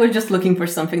 I was just looking for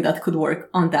something that could work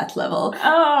on that level.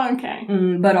 Oh, okay.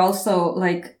 But also,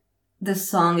 like, this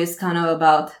song is kind of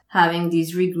about having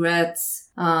these regrets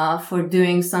for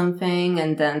doing something,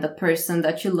 and then the person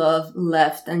that you love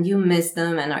left and you miss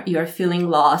them and you're feeling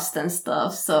lost and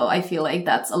stuff. So I feel like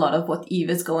that's a lot of what Eve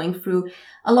is going through.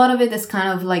 A lot of it is kind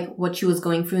of like what she was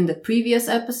going through in the previous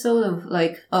episode of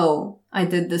like, oh, I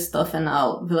did this stuff and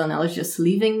now Villanelle is just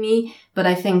leaving me. But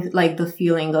I think like the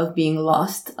feeling of being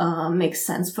lost makes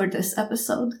sense for this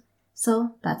episode.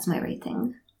 So that's my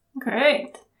rating.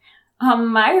 Great.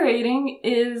 My rating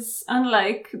is,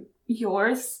 unlike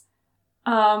yours,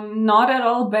 not at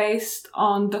all based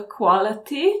on the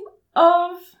quality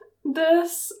of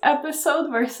this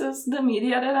episode versus the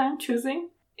media that I'm choosing.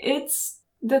 It's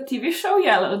the TV show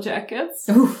Yellow Jackets.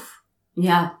 Oof.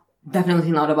 Yeah,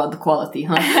 definitely not about the quality,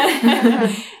 huh?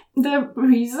 The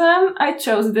reason I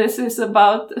chose this is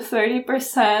about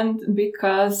 30%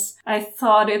 because I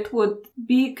thought it would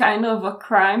be kind of a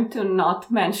crime to not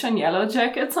mention Yellow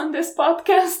Jackets on this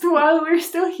podcast while we're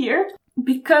still here.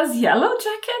 Because Yellow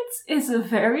Jackets is a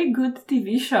very good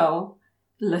TV show,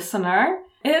 listener.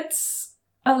 It's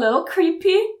a little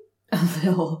creepy. A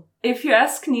little. If you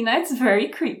ask Nina, it's very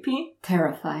creepy.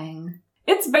 Terrifying.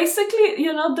 It's basically,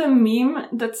 you know, the meme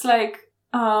that's like,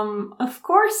 of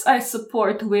course I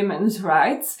support women's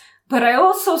rights, but I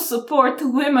also support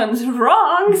women's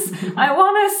wrongs. I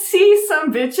want to see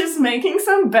some bitches making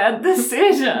some bad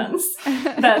decisions.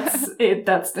 That's it.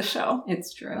 That's the show.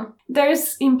 It's true.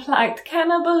 There's implied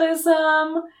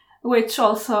cannibalism, which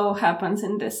also happens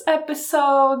in this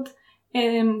episode.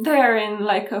 They're in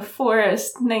like a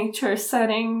forest nature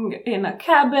setting in a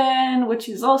cabin, which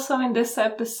is also in this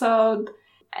episode.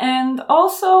 And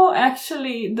also,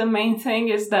 actually, the main thing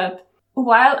is that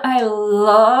while I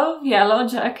love Yellow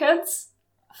Jackets,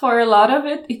 for a lot of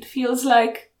it, it feels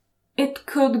like it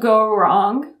could go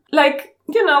wrong. Like,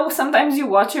 you know, sometimes you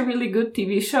watch a really good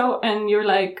TV show and you're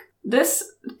like,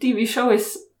 this TV show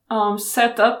is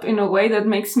set up in a way that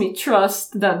makes me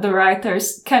trust that the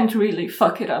writers can't really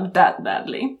fuck it up that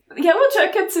badly. Yellow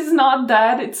Jackets is not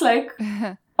that. It's like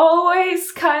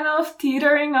always kind of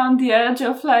teetering on the edge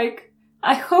of like,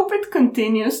 I hope it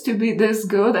continues to be this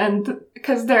good, and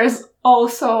because there's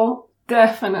also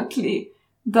definitely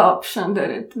the option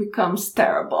that it becomes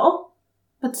terrible.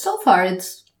 But so far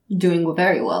it's doing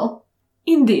very well.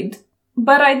 Indeed.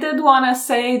 But I did want to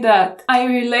say that I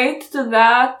relate to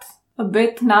that a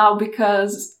bit now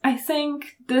because I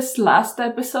think this last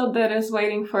episode that is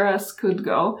waiting for us could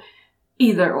go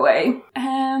either way.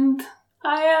 And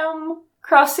I am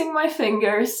crossing my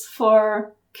fingers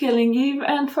for Killing Eve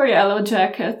and for Yellow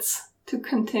Jackets to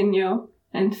continue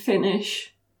and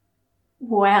finish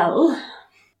well.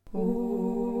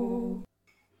 Ooh.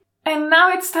 And now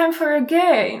it's time for a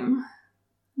game.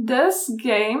 This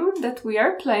game that we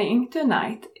are playing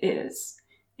tonight is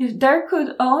if there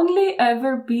could only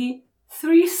ever be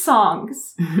 3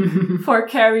 songs for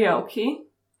karaoke,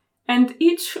 and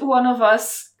each one of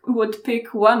us would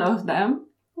pick one of them,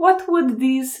 what would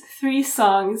these 3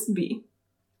 songs be?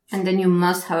 And then you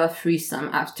must have a threesome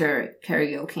after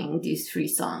karaokeing these 3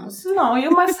 songs. No, you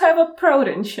must have a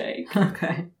protein shake.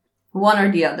 Okay. One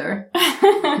or the other.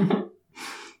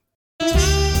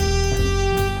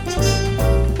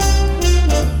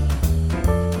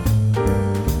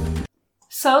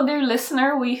 So, dear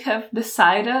listener, we have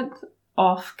decided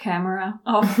off camera,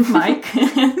 off mic,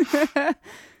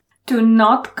 to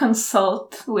not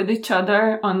consult with each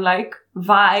other on like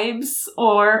vibes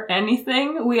or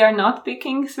anything. We are not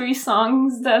picking 3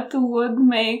 songs that would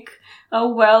make a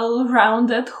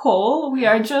well-rounded whole. We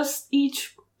are just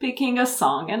each picking a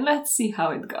song, and let's see how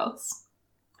it goes.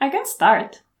 I can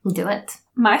start. Do it.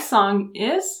 My song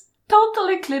is Total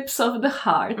Eclipse of the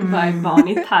Heart by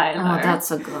Bonnie Tyler. Oh, that's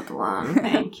a good one.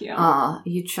 Thank you.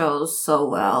 You chose so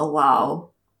well.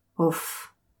 Wow.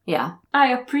 Oof. Yeah. I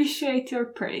appreciate your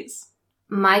praise.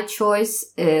 My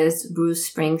choice is Bruce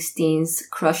Springsteen's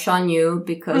Crush on You,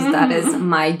 because that is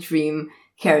my dream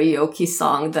karaoke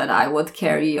song that I would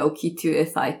karaoke to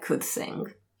if I could sing.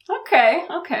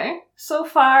 Okay. So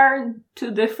far,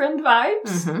 2 different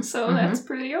vibes, so that's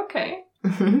pretty okay.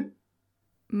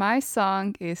 My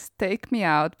song is Take Me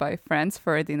Out by Franz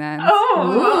Ferdinand.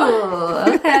 Oh!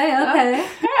 Ooh, okay.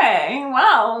 Okay,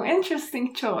 wow,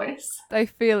 interesting choice. I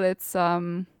feel it's,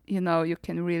 you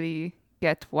can really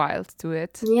get wild to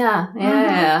it. Yeah.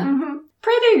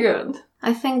 pretty good.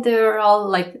 I think they're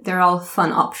all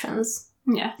fun options.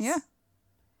 Yes. Yeah.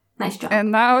 Nice job.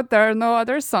 And now there are no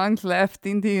other songs left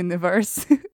in the universe.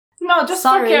 No, just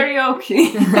Sorry. for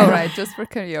karaoke. All right, just for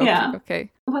karaoke. Yeah.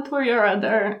 Okay. What were your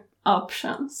other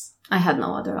options? I had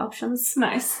no other options.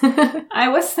 Nice. I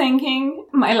was thinking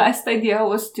my last idea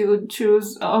was to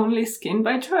choose Only Skin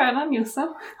by Joanna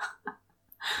Newsom.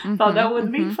 Thought that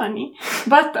would be funny.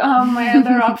 But my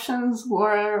other options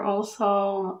were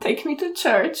also Take Me to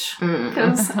Church,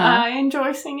 because I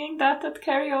enjoy singing that at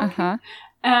karaoke.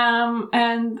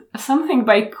 And something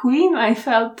by Queen. I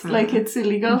felt like it's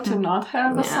illegal to not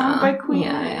have a song by Queen.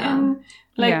 And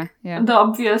the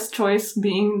obvious choice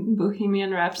being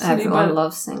Bohemian Rhapsody. Everyone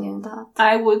loves singing that.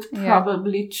 I would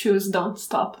probably choose Don't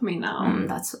Stop Me Now.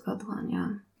 That's a good one,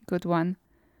 yeah. Good one.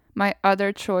 My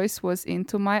other choice was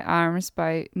Into My Arms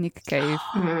by Nick Cave.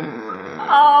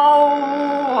 Oh!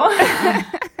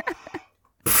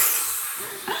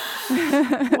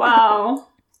 Wow.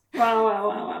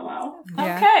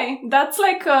 Yeah. Okay, that's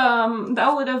like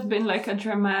that would have been like a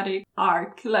dramatic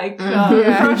arc, like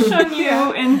crush on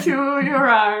you into your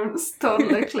arms,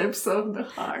 total eclipse of the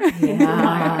heart.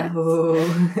 Yeah.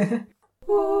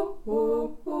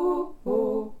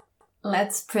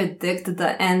 Let's predict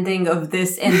the ending of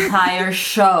this entire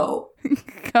show.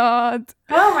 God.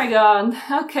 Oh my god.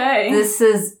 Okay. This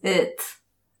is it.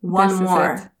 One This is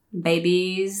more. it.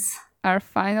 Babies. Our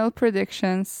final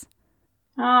predictions.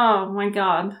 Oh my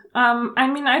god. I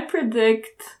mean, I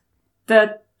predict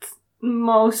that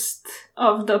most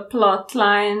of the plot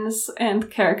lines and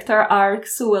character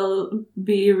arcs will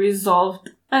be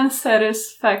resolved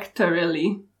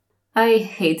unsatisfactorily. I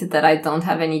hate that I don't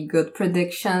have any good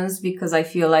predictions because I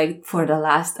feel like for the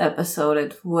last episode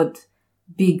it would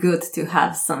be good to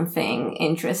have something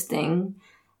interesting.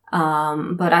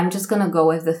 But I'm just gonna go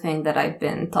with the thing that I've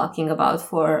been talking about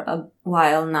for a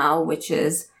while now, which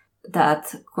is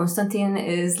that Konstantin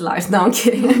is Lars. No, I'm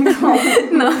kidding.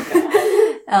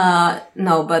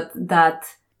 No, but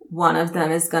that one of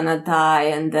them is gonna die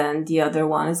and then the other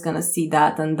one is gonna see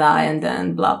that and die and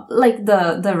then blah. Like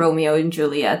the Romeo and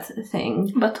Juliet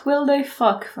thing. But will they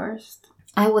fuck first?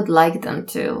 I would like them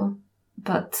to,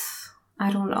 but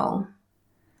I don't know.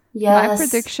 Yes. My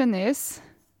prediction is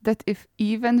that if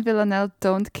Eve and Villanelle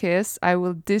don't kiss, I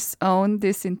will disown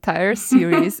this entire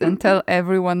series and tell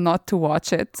everyone not to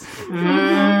watch it.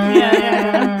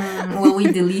 Will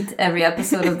we delete every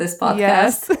episode of this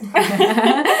podcast?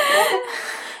 Yes.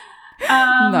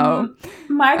 No.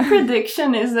 My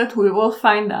prediction is that we will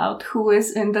find out who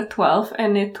is in the 12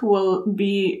 and it will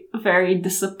be very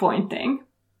disappointing.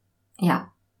 Yeah.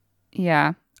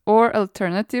 Yeah. Or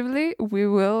alternatively, we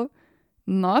will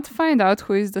not find out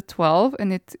who is the 12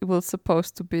 and it will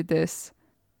supposed to be this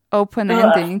open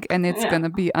ending and it's gonna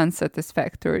be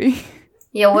unsatisfactory.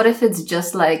 Yeah, what if it's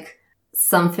just like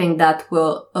something that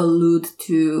will allude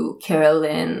to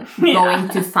Carolyn going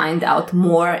to find out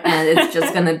more and it's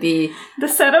just gonna be the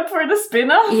setup for the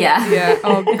spin-off? Yeah. Yeah.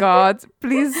 Oh God.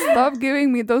 Please stop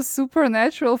giving me those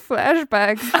supernatural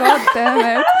flashbacks. God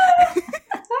damn it.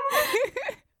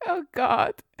 Oh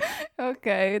God.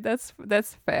 Okay, that's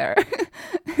fair.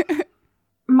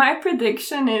 My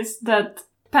prediction is that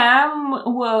Pam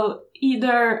will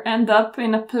either end up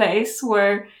in a place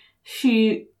where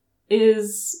she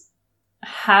is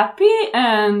happy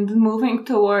and moving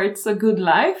towards a good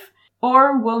life,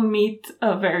 or will meet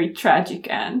a very tragic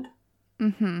end.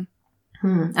 Mm-hmm.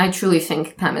 I truly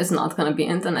think Pam is not going to be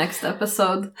in the next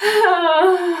episode, which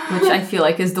I feel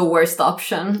like is the worst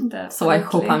option. Definitely. So I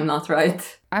hope I'm not right.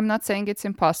 I'm not saying it's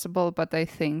impossible, but I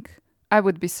think I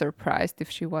would be surprised if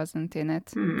she wasn't in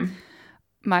it.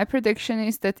 My prediction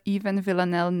is that Eve and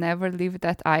Villanelle never leave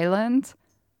that island.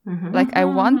 Like, I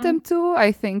want them to.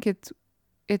 I think it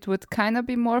would kind of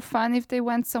be more fun if they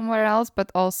went somewhere else,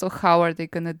 but also how are they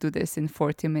going to do this in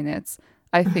 40 minutes?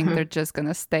 I think they're just going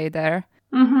to stay there.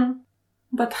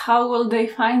 But how will they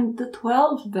find the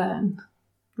 12 then?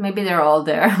 Maybe they're all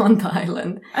there on the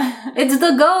island. It's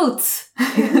the goats!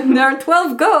 There are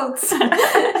 12 goats!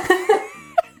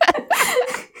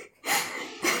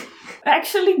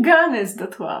 Actually, Gunn is the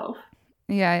 12.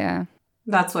 Yeah.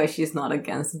 That's why she's not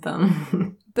against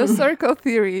them. The circle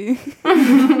theory.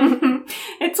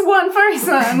 It's one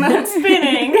person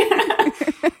spinning.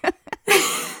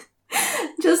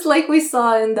 Just like we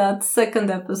saw in that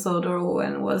second episode, or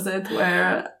when was it,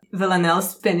 where Villanelle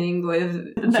spinning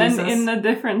with Then Jesus. in a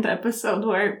different episode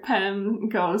where Pam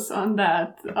goes on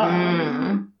that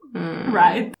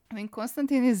ride. I mean,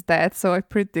 Konstantin is dead, so I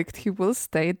predict he will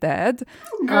stay dead.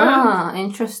 Ah,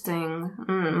 interesting.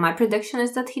 My prediction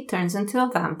is that he turns into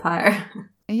a vampire.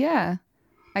 Yeah.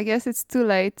 I guess it's too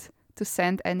late to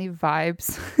send any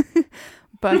vibes.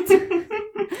 But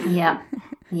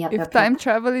if time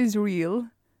travel is real,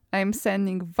 I'm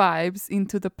sending vibes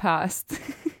into the past.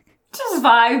 Just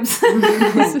vibes.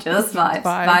 Just vibes.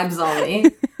 Vibes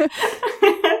only.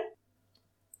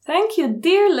 Thank you,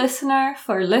 dear listener,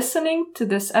 for listening to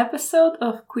this episode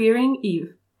of Queering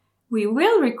Eve. We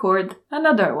will record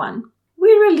another one.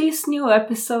 We release new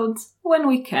episodes when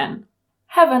we can.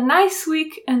 Have a nice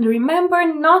week and remember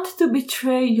not to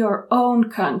betray your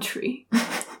own country.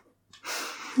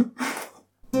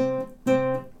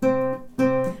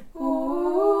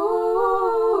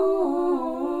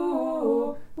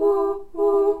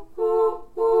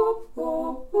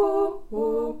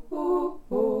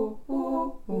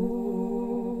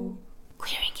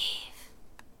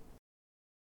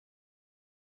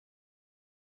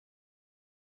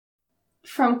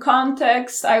 From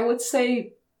context, I would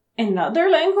say in other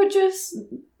languages,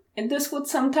 this would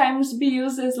sometimes be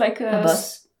used as like a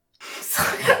bus.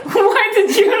 Why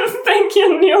did you think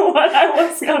you knew what I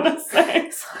was gonna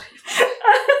say? Sorry.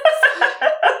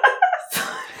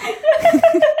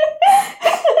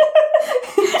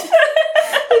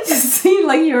 It just seemed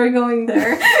like you were going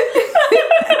there.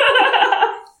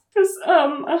 Just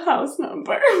a house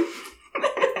number.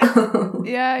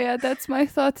 Yeah, that's my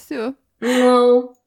thought too. No.